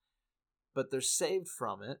into, but they're saved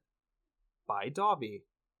from it by Dobby.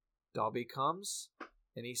 Dobby comes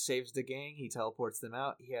and he saves the gang. He teleports them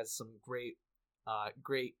out. He has some great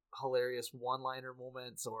great hilarious one-liner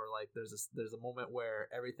moments, or like there's a moment where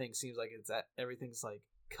everything seems like everything's like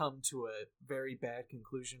come to a very bad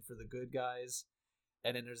conclusion for the good guys,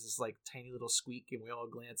 and then there's this like tiny little squeak and we all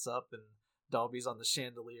glance up and Dobby's on the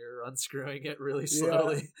chandelier unscrewing it really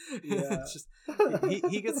slowly. Yeah. It's just,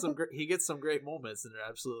 he gets some great moments, and they're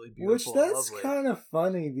absolutely beautiful. Which that's and lovely. kind of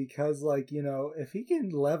funny because, like, you know, if he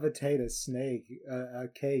can levitate a snake, a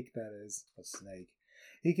cake that is a snake,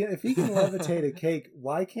 if he can levitate a cake,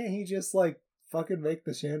 why can't he just like fucking make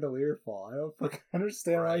the chandelier fall? I don't fucking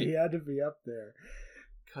understand why he had to be up there.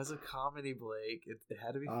 Because of comedy, Blake, it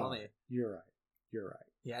had to be funny. You're right.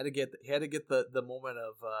 He had to get the moment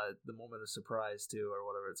of surprise too, or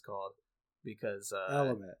whatever it's called, because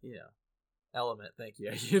element. Yeah, element. Thank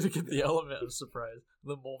you. He had to get the element of surprise,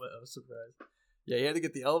 the moment of surprise. Yeah, he had to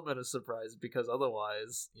get the element of surprise because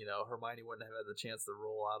otherwise, you know, Hermione wouldn't have had the chance to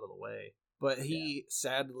roll out of the way. But he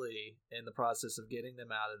sadly, in the process of getting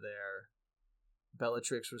them out of there,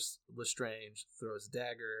 Bellatrix Lestrange throws a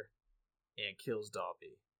dagger and kills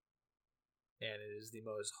Dobby. And it is the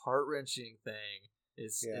most heart-wrenching thing.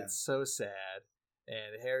 It's so sad,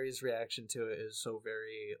 and Harry's reaction to it is so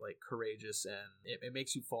very like courageous, and it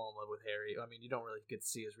makes you fall in love with Harry. I mean, you don't really get to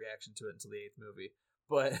see his reaction to it until the 8th movie,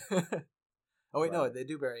 but oh wait, no, they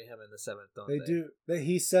do bury him in the 7th, don't they? They do.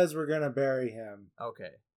 He says we're gonna bury him.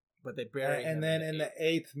 Okay, but they bury him, and then in the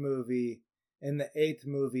 8th movie. In the 8th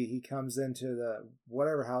movie, he comes into the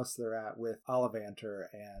whatever house they're at with Ollivander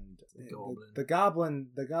and the goblin.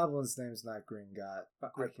 The goblin's name's not Gringotts. I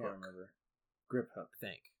can't remember. Griphook. I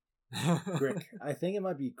think. Grick. I think it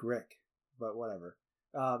might be Grick, but whatever.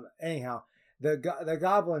 Anyhow, the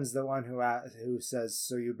goblin's the one who says,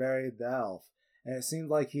 "So you buried the elf," and it seemed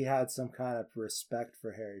like he had some kind of respect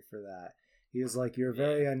for Harry for that. He was like, "You're a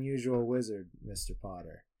very unusual wizard, Mr.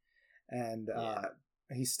 Potter," and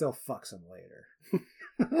he still fucks him later.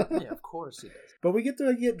 Yeah, of course he does. But we get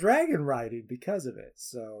to get dragon riding because of it,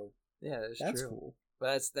 so yeah, that's true. Cool.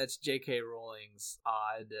 But that's J.K. Rowling's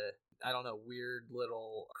odd, I don't know, weird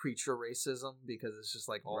little creature racism, because it's just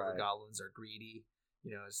like all the goblins are greedy.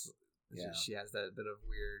 You know, she has that bit of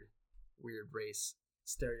weird race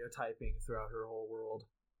stereotyping throughout her whole world.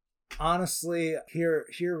 Honestly, here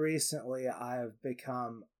recently, I've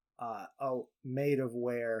become made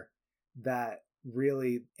aware that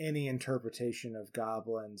really any interpretation of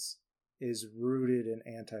goblins is rooted in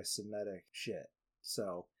anti-Semitic shit.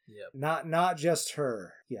 So not just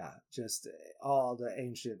her, just all the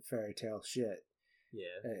ancient fairy tale shit. Yeah,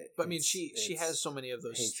 but I mean, she has so many of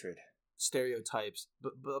those hatred stereotypes,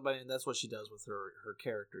 but I mean that's what she does with her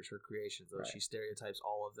characters, her creations. Though she stereotypes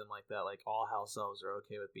all of them like that. Like all house elves are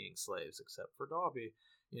okay with being slaves except for Dobby.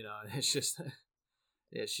 You know, and it's just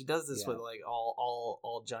she does this with like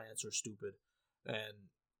all giants are stupid. And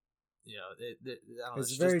you know, I don't know,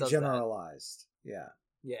 it's very generalized. That.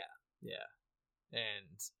 Yeah.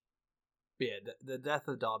 And the death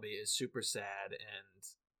of Dobby is super sad, and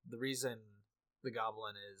the reason the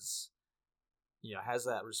goblin is, you know, has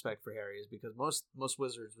that respect for Harry is because most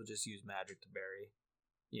wizards would just use magic to bury.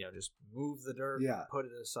 You know, just move the dirt, put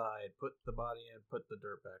it aside, put the body in, put the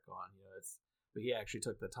dirt back on. You know, but he actually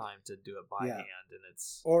took the time to do it by hand, and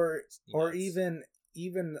it's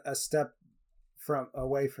even a step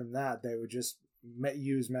away from that, they would just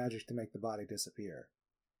use magic to make the body disappear.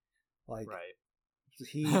 Like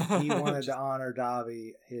he wanted to honor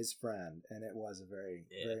Dobby, his friend, and it was a very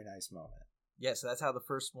very nice moment. Yeah, so that's how the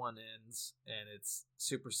first one ends, and it's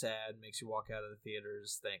super sad. Makes you walk out of the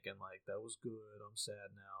theaters thinking like, that was good. I'm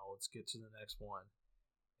sad now. Let's get to the next one.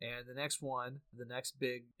 And the next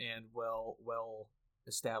big and well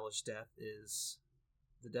established death is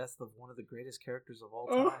the death of one of the greatest characters of all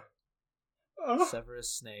time.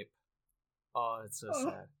 Severus Snape. Oh, it's so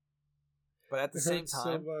sad. But at the same time,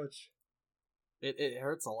 so much. It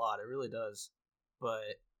hurts a lot. It really does.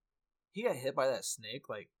 But he got hit by that snake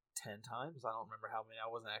like 10 times. I don't remember how many.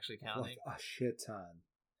 I wasn't actually counting. Like a shit ton.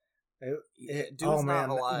 Dude's not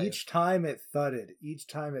alive. Each time it thudded,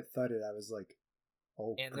 I was like,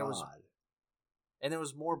 "Oh God!" And there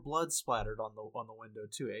was more blood splattered on the window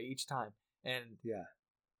too each time. And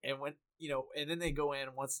and when and then they go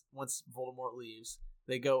in once Voldemort leaves,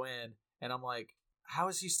 they go in, and I'm like, how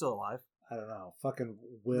is he still alive? I don't know. Fucking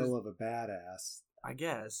will of a badass, I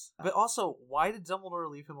guess. But also, why did Dumbledore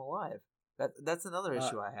leave him alive? That's another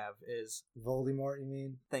issue I have is Voldemort. You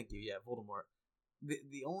mean? Thank you. Yeah, Voldemort.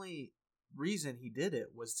 The only reason he did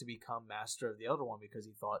it was to become Master of the Elder One, because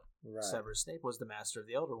he thought Severus Snape was the Master of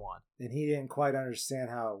the Elder One. And he didn't quite understand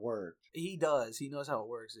how it worked. He does. He knows how it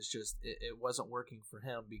works. It's just it wasn't working for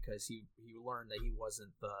him because he learned that he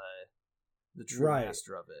wasn't the true Right.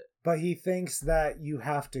 master of it. But he thinks that you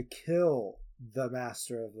have to kill the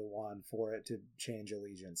master of the wand for it to change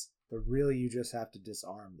allegiance. But really, you just have to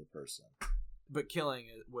disarm the person. But killing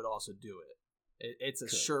it would also do it. It's a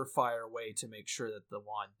Could. surefire way to make sure that the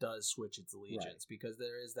wand does switch its allegiance, because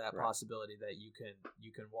there is that Right. possibility that you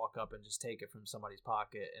can walk up and just take it from somebody's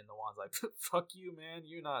pocket, and the wand's like, "Fuck you, man!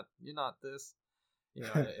 You're not this." You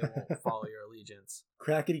know, it won't follow your allegiance.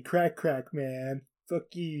 Crackety crack crack, man.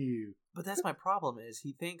 Fuck you. But that's my problem. Is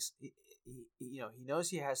he thinks he knows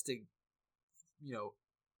he has to,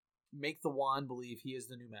 make the wand believe he is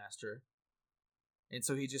the new master, and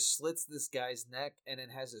so he just slits this guy's neck and then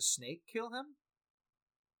has a snake kill him.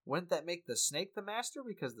 Wouldn't that make the snake the master,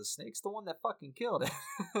 because the snake's the one that fucking killed it?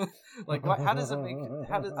 Like, how does it make?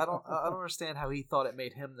 I don't understand how he thought it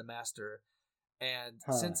made him the master. And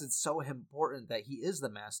since it's so important that he is the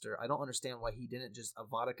master, I don't understand why he didn't just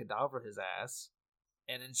Avada Kedavra his ass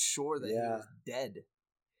and ensure that he was dead.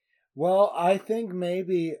 Well, I think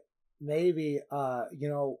maybe,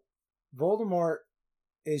 Voldemort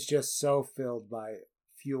is just so fueled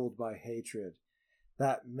by hatred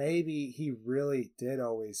that maybe he really did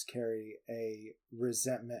always carry a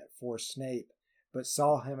resentment for Snape, but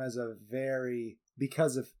saw him as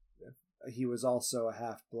because he was also a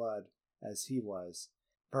half-blood as he was.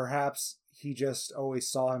 Perhaps he just always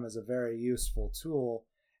saw him as a very useful tool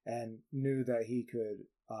and knew that he could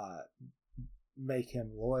make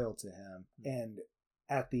him loyal to him. And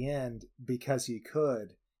at the end, because he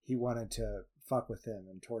could, he wanted to fuck with him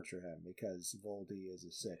and torture him because Voldy is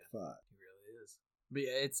a sick fuck. He really is. But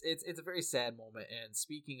yeah, it's a very sad moment. And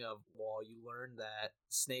speaking of Wall, you learn that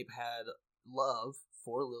Snape had love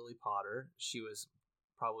for Lily Potter. She was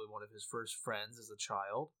probably one of his first friends as a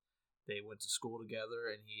child. They went to school together,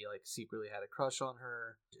 and he secretly had a crush on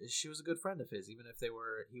her. She was a good friend of his, even if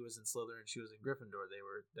he was in Slytherin, she was in Gryffindor.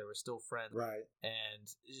 They were still friends, right? And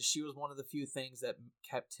she was one of the few things that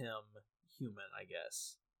kept him human, I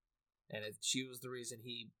guess. And she was the reason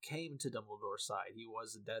he came to Dumbledore's side. He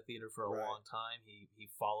was a Death Eater for a long time. He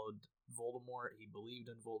followed Voldemort. He believed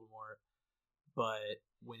in Voldemort. But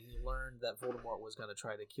when he learned that Voldemort was going to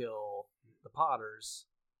try to kill the Potters,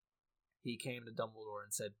 he came to Dumbledore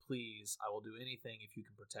and said, "Please, I will do anything if you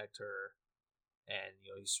can protect her." And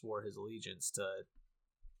he swore his allegiance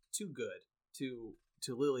to good, to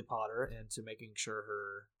Lily Potter, and to making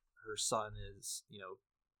sure her son is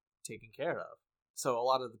taken care of. So a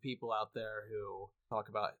lot of the people out there who talk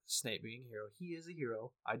about Snape being a hero, he is a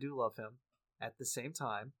hero. I do love him. At the same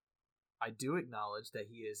time, I do acknowledge that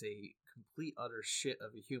he is a complete utter shit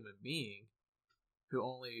of a human being who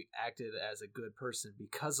only acted as a good person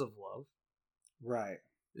because of love. Right.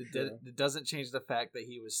 It doesn't change the fact that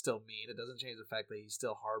he was still mean. It doesn't change the fact that he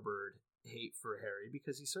still harbored hate for Harry,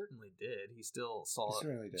 because he certainly did. He still saw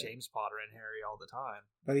James Potter and Harry all the time.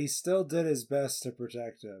 But he still did his best to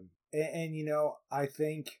protect him. And I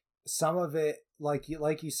think some of it, like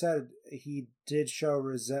you said, he did show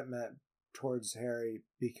resentment towards Harry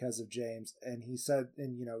because of James. And he said,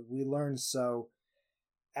 and we learned so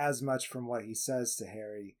as much from what he says to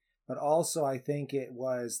Harry. But also I think it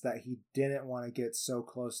was that he didn't want to get so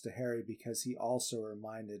close to Harry because he also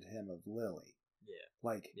reminded him of Lily.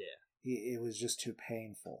 Yeah. It was just too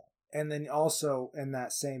painful. And then also in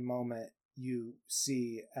that same moment, you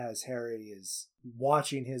see as Harry is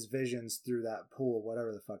watching his visions through that pool,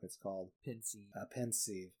 whatever the fuck it's called.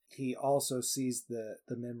 Pensieve. He also sees the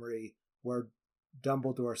memory where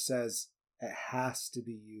Dumbledore says, "It has to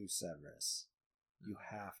be you, Severus. You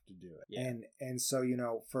have to do it." Yeah. And so,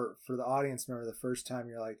 for the audience member, the first time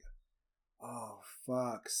you're like, oh,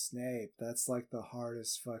 fuck, Snape. That's the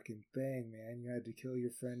hardest fucking thing, man. You had to kill your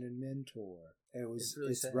friend and mentor.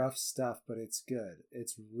 It's rough stuff, but it's good.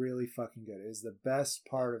 It's really fucking good. It's the best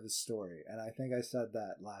part of the story. And I think I said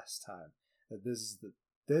that last time, that this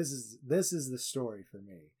is the story for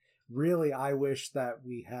me. Really, I wish that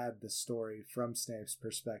we had the story from Snape's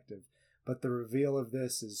perspective, but the reveal of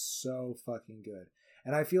this is so fucking good.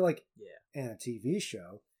 And I feel like in a TV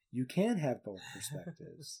show, you can have both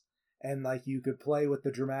perspectives. And you could play with the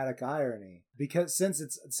dramatic irony, because since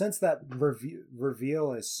that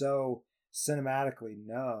reveal is so cinematically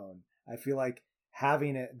known, I feel like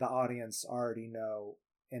having the audience already know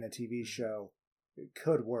in a TV show, it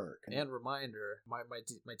could work. And reminder, my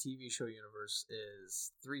TV show universe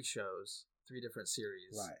is 3 shows, 3 different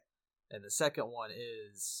series. Right. And the second one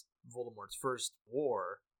is Voldemort's First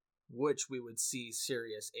War, which we would see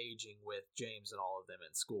Sirius aging with James and all of them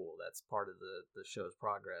in school. That's part of the show's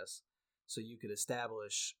progress. So you could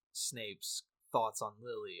establish Snape's thoughts on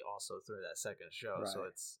Lily also through that second show. Right. So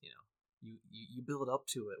it's, you build up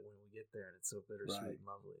to it when we get there, and it's so bittersweet and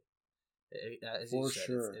lovely. As For you said,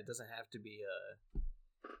 sure. it doesn't have to be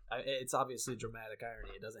it's obviously dramatic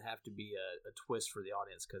irony. It doesn't have to be a twist for the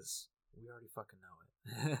audience because we already fucking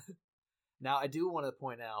know it. Now, I do want to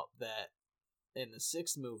point out that in the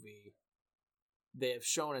 6th movie, they have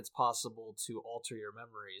shown it's possible to alter your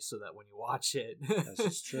memories so that when you watch it,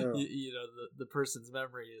 That's true. you know, the person's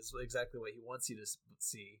memory is exactly what he wants you to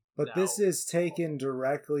see. But now, this is taken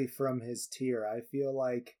directly from his tier. I feel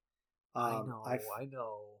like I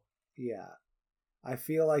know. Yeah. I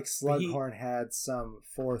feel like Slughorn had some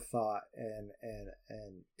forethought and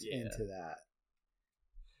into that.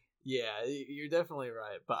 Yeah, you're definitely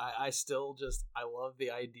right. But I still I love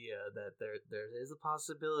the idea that there is a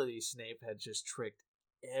possibility Snape had just tricked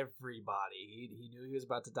everybody. He knew he was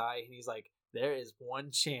about to die, and he's like, there is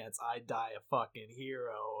one chance I die a fucking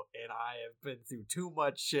hero, and I have been through too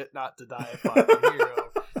much shit not to die a fucking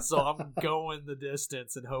hero. So I'm going the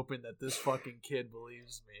distance and hoping that this fucking kid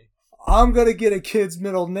believes me. I'm gonna get a kid's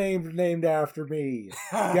middle name named after me.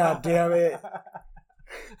 God damn it.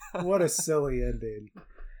 What a silly ending.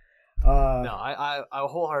 No, I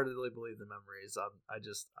wholeheartedly believe the memories.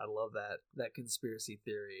 I love that conspiracy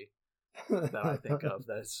theory that I think of.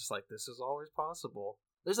 That it's just like, this is always possible.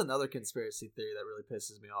 There's another conspiracy theory that really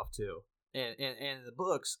pisses me off too. And in the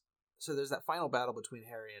books, so there's that final battle between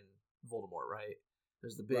Harry and Voldemort, right?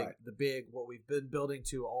 There's the big what we've been building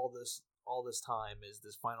to all this time is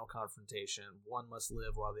this final confrontation. One must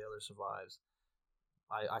live while the other survives.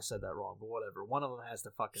 I said that wrong, but whatever. One of them has to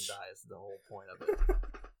fucking die is the whole point of it.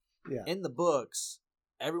 Yeah. In the books,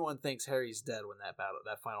 everyone thinks Harry's dead when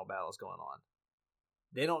that final battle is going on.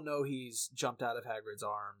 They don't know he's jumped out of Hagrid's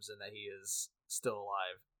arms and that he is still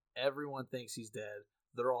alive. Everyone thinks he's dead.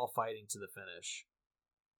 They're all fighting to the finish.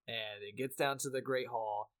 And it gets down to the Great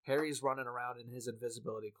Hall. Harry's running around in his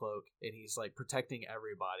invisibility cloak, and he's like protecting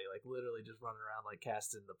everybody, like literally just running around like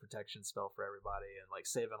casting the protection spell for everybody and like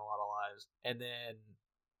saving a lot of lives. And then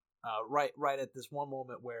right at this one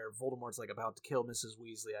moment where Voldemort's like about to kill Mrs.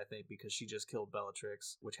 Weasley, I think, because she just killed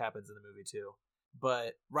Bellatrix, which happens in the movie too.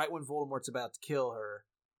 But right when Voldemort's about to kill her,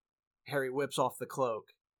 Harry whips off the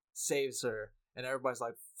cloak, saves her, and everybody's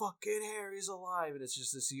like, fucking Harry's alive. And it's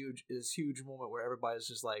just this huge moment where everybody's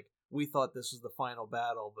just like, we thought this was the final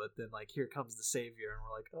battle, but then like here comes the savior, and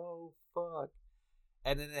we're like, oh fuck.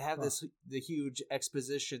 And then they have the huge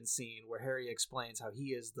exposition scene where Harry explains how he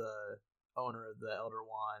is the owner of the Elder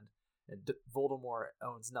Wand, and Voldemort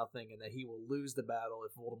owns nothing, and that he will lose the battle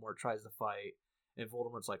if Voldemort tries to fight. And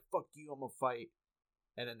Voldemort's like, fuck you, I'm gonna fight.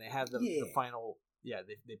 And then they have the final,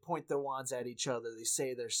 they point their wands at each other, they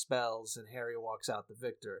say their spells, and Harry walks out the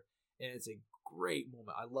victor. And it's a great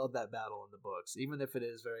moment. I love that battle in the books, even if it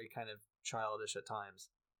is very kind of childish at times.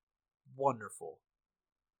 Wonderful.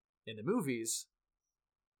 In the movies,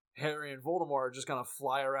 Harry and Voldemort are just gonna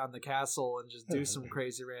fly around the castle and just do some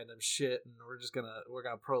crazy random shit, and we're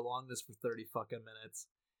gonna prolong this for 30 fucking minutes.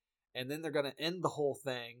 And then they're gonna end the whole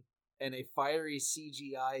thing, and a fiery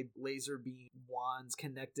CGI laser beam wands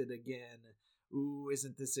connected again. Ooh,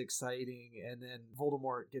 isn't this exciting? And then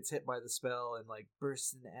Voldemort gets hit by the spell and like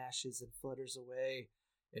bursts into ashes and flutters away,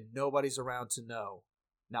 and nobody's around to know.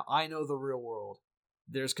 Now, I know the real world.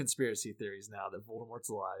 There's conspiracy theories now that Voldemort's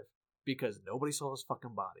alive because nobody saw his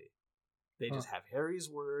fucking body. They just have Harry's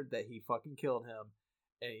word that he fucking killed him,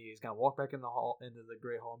 and he's gonna walk back into the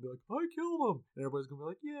Great Hall and be like, I killed him! And everybody's gonna be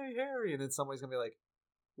like, yay, Harry! And then somebody's gonna be like,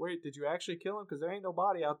 wait, did you actually kill him? Because there ain't no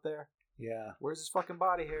body out there. Yeah. Where's his fucking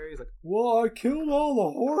body, Harry? He's like, well, I killed all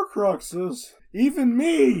the Horcruxes. Even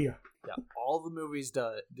me! Yeah, all the movies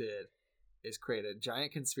did is create a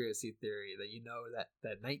giant conspiracy theory that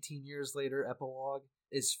that 19 years later epilogue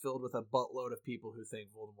is filled with a buttload of people who think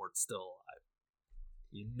Voldemort's still alive.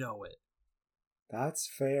 You know it. That's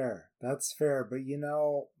fair. But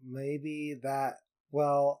maybe that,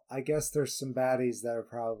 I guess there's some baddies that are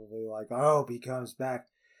probably like, oh, he comes back.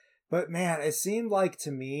 But man, it seemed like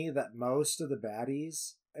to me that most of the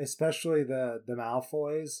baddies, especially the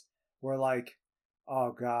Malfoys, were like,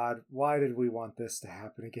 oh god, why did we want this to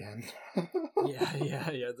happen again? Yeah.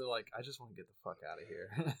 They're like, I just want to get the fuck out of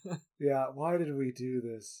here. Yeah, why did we do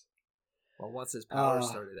this? Well, once his power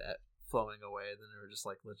started flowing away, then they were just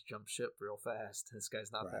like, let's jump ship real fast. This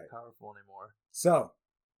guy's not that powerful anymore. So,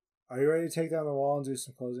 are you ready to take down the wall and do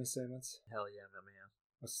some closing statements? Hell yeah, man.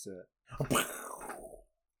 Let's do it.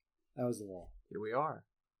 That was the wall. Here we are.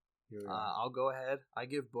 I'll go ahead. I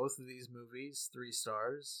give both of these movies 3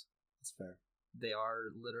 stars. That's fair. They are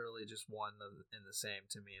literally just one in the same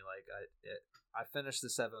to me. Like I finished the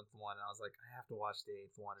 7th one, and I was like, I have to watch the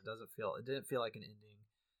 8th one. It didn't feel like an ending.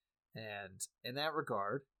 And in that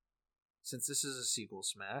regard, since this is a sequel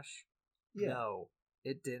smash, no,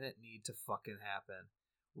 It didn't need to fucking happen.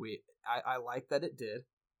 I like that it did.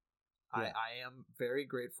 Yeah. I am very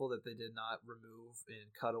grateful that they did not remove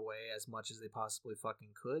and cut away as much as they possibly fucking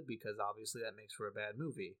could, because obviously that makes for a bad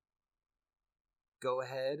movie. Go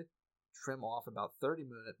ahead, trim off about 30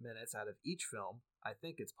 minutes out of each film. I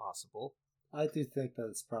think it's possible. I do think that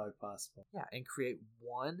it's probably possible. Yeah, and create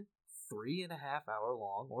one 3.5 hour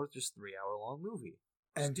long or just 3 hour long movie.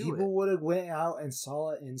 And people would have went out and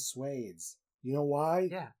saw it in Swades. You know why?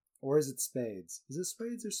 Yeah. Or is it Spades? Is it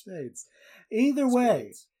Spades or Spades? Either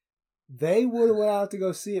way, they would have went out to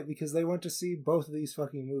go see it because they went to see both of these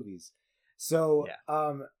fucking movies. So,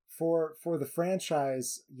 for the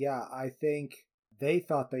franchise, yeah, I think they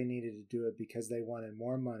thought they needed to do it because they wanted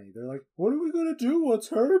more money. They're like, what are we going to do once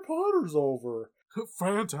Harry Potter's over?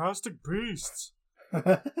 Fantastic Beasts. We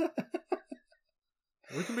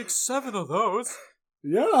can make 7 of those.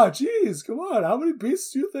 Yeah, geez, come on. How many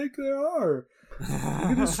beasts do you think there are?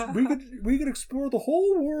 we could explore the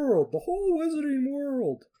whole world, the whole wizarding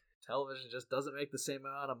world. Television just doesn't make the same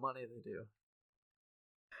amount of money they do.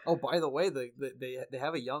 Oh, by the way, they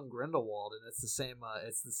have a young Grindelwald, and it's the same.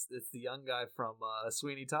 It's the young guy from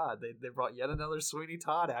Sweeney Todd. They brought yet another Sweeney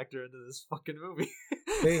Todd actor into this fucking movie.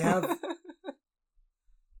 They have.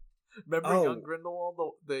 Remember young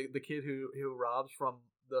Grindelwald, the kid who robs from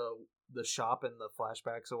the shop in the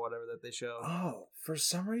flashbacks or whatever that they show. Oh, for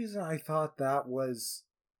some reason I thought that was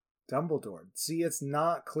Dumbledore. See, it's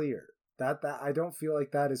not clear. That I don't feel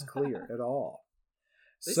like that is clear at all.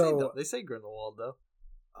 They say Grindelwald though.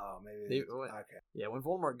 Oh, maybe okay. Yeah, when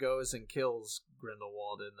Voldemort goes and kills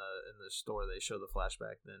Grindelwald in the store, they show the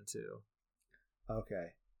flashback then too.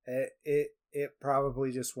 Okay, it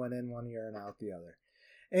probably just went in one ear and out the other.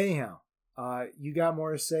 Anyhow, you got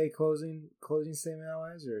more to say closing statement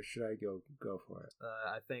wise, or should I go for it?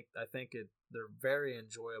 I think they're very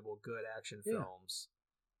enjoyable, good action films.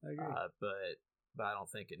 I agree. But I don't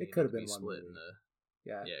think it could have to been be split in the.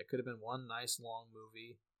 Yeah, it could have been one nice long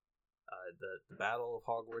movie. The Battle of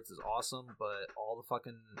Hogwarts is awesome, but all the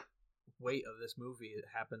fucking weight of this movie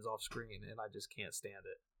happens off screen, and I just can't stand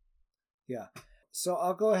it. Yeah. So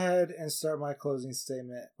I'll go ahead and start my closing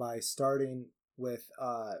statement by starting with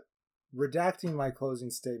redacting my closing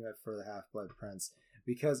statement for the Half-Blood Prince,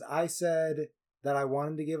 because I said that I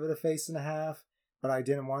wanted to give it a 1.5, but I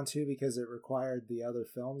didn't want to because it required the other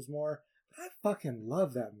films more. But I fucking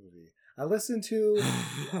love that movie. I listened to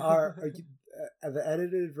the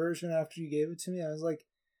edited version after you gave it to me. I was like,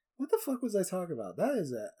 what the fuck was I talking about? That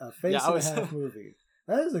is a 1.5 movie.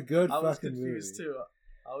 That is a good fucking movie. I was confused too.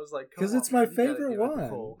 I was like, because it's my favorite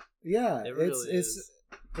one. Yeah, it really is.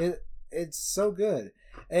 It's so good.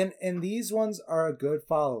 And these ones are a good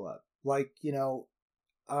follow-up. Like,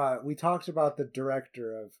 we talked about the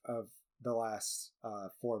director of the last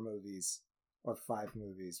 4 movies or 5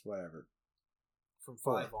 movies, whatever. From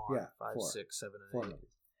 5 on. Yeah, 5, 4. 6, 7, and 4 8.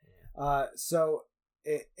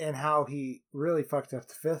 Movies. And how he really fucked up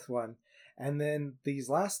the 5th one. And then these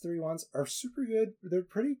last 3 ones are super good. They're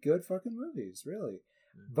pretty good fucking movies, really.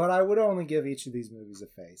 Mm-hmm. But I would only give each of these movies a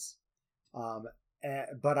face.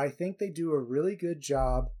 But I think they do a really good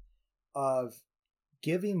job of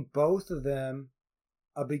giving both of them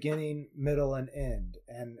a beginning, middle, and end,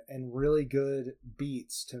 and really good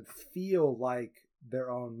beats to feel like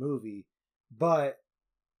their own movie. But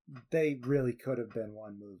they really could have been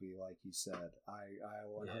one movie, like you said. I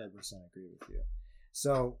 100% agree with you.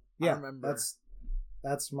 So yeah,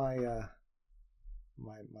 that's my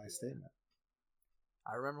my statement.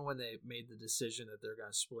 I remember when they made the decision that they're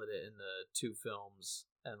gonna split it into 2 films,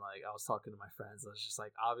 and like I was talking to my friends, I was just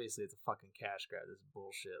like, obviously it's a fucking cash grab. This is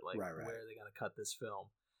bullshit. Like, right. Where are they gonna cut this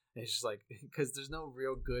film? And it's just like, because there's no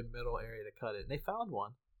real good middle area to cut it. And they found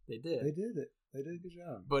one. They did. They did it. They did a good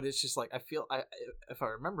job. But it's just like, I feel, if I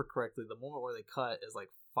remember correctly, the moment where they cut is like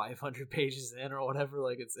 500 pages in or whatever.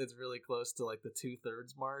 Like it's really close to like the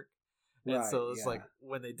 2/3 mark. And right, so it's like,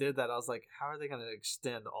 when they did that, I was like, how are they going to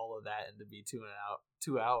extend all of that into be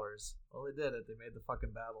 2 hours? Well, they did it. They made the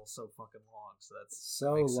fucking battle so fucking long. So that's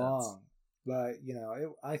so long. Sense. But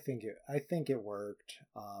I think it worked.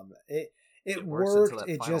 It worked.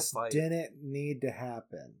 It just didn't need to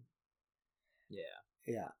happen.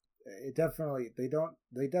 Yeah. It definitely they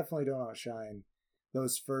definitely don't outshine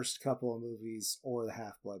those first couple of movies or the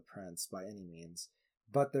Half-Blood Prince by any means,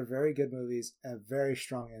 but they're very good movies and a very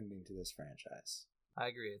strong ending to this franchise. I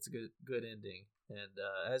agree. It's a good ending, and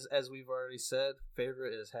as we've already said,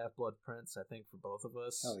 favorite is Half-Blood Prince. I think for both of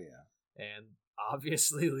us. Oh yeah. And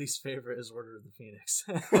obviously, least favorite is Order of the Phoenix.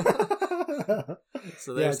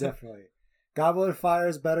 So yeah, definitely. Goblet of Fire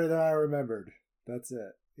is better than I remembered. That's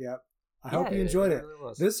it. Yep. I hope you enjoyed it. Really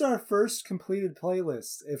was. This is our first completed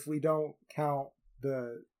playlist if we don't count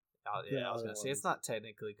the... Oh, yeah, I was going to say, it's not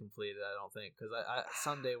technically completed, I don't think, because I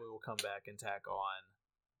someday we will come back and tack on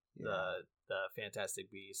the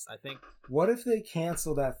Fantastic Beasts. I think... What if they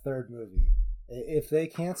cancel that third movie? If they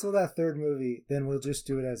cancel that third movie, then we'll just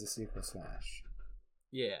do it as a sequel smash.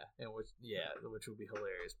 Yeah, which would be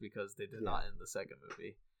hilarious because they did not end the second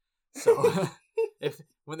movie. So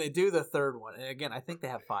when they do the third one, and again, I think they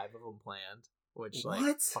have 5 of them planned, which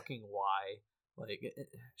like fucking why? Like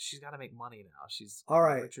she's got to make money now. She's all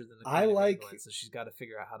right. richer than the Queen of England, so she's got to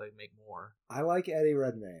figure out how to make more. I like Eddie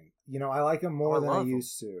Redmayne. You know, I like him more than I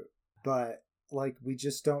used to, but like we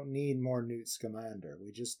just don't need more Newt Scamander.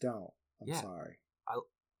 We just don't. I'm sorry.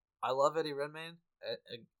 I love Eddie Redmayne.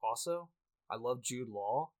 Also, I love Jude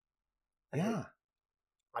Law. Yeah.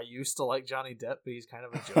 I used to like Johnny Depp, but he's kind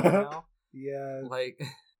of a joke now. Yeah. Like,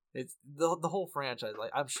 it's the whole franchise.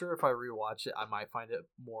 Like, I'm sure if I rewatch it, I might find it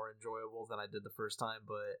more enjoyable than I did the first time,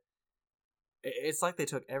 but it's like they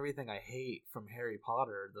took everything I hate from Harry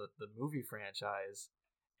Potter, the movie franchise,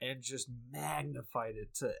 and just magnified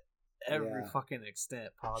it to every fucking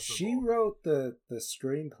extent possible. She wrote the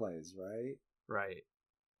screenplays, right? Right.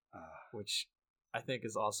 Which I think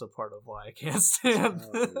is also part of why I can't stand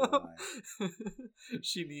them.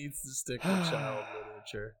 She needs to stick with child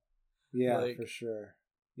literature. Yeah, like, for sure.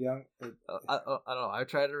 Young. I don't know. I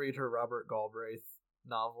tried to read her Robert Galbraith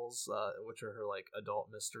novels, which are her like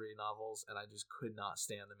adult mystery novels, and I just could not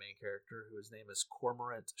stand the main character, whose name is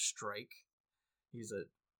Cormorant Strike. He's a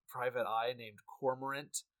private eye named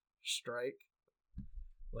Cormorant Strike.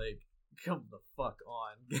 Like, come the fuck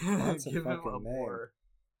on. That's Give a him fucking a name. more.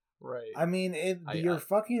 Right. I mean, your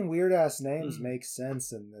fucking weird ass names make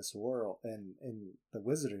sense in this world and in the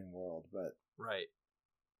wizarding world, but right.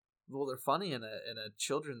 Well, they're funny in a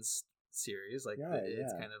children's series, like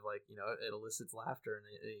it's kind of like, you know, it elicits laughter and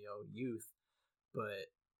youth.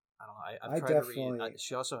 But I don't know. I've tried to read.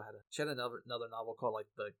 She also had another novel called like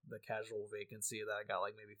the Casual Vacancy that I got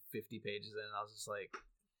like maybe 50 pages in, and I was just like.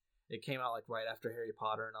 It came out like right after Harry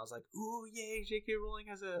Potter, and I was like, "Ooh, yay! J.K. Rowling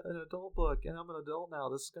has an adult book, and I'm an adult now.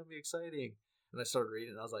 This is gonna be exciting." And I started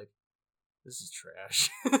reading, and I was like, "This is trash."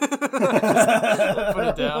 I put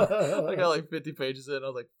it down. I got like 50 pages in. I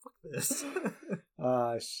was like, "Fuck this."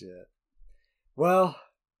 Shit. Well,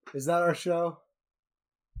 is that our show?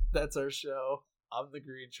 That's our show. I'm the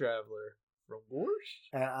Green Traveler from Borscht,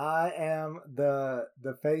 and I am the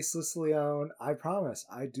faceless Leon. I promise,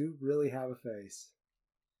 I do really have a face.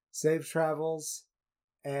 Save travels,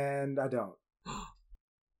 and I don't.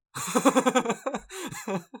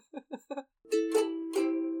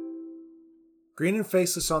 Green and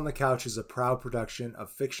Faceless on the Couch is a proud production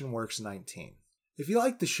of Fiction Works 19. If you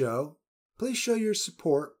like the show, please show your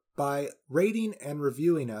support by rating and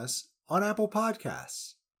reviewing us on Apple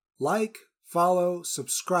Podcasts. Like, follow,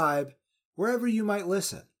 subscribe, wherever you might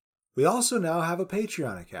listen. We also now have a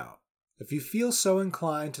Patreon account. If you feel so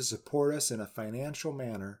inclined to support us in a financial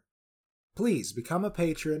manner, please become a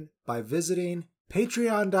patron by visiting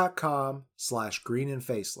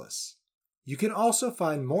patreon.com/greenandfaceless. You can also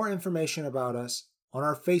find more information about us on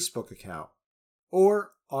our Facebook account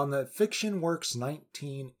or on the Fiction Works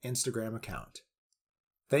 19 Instagram account.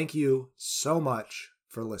 Thank you so much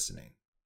for listening.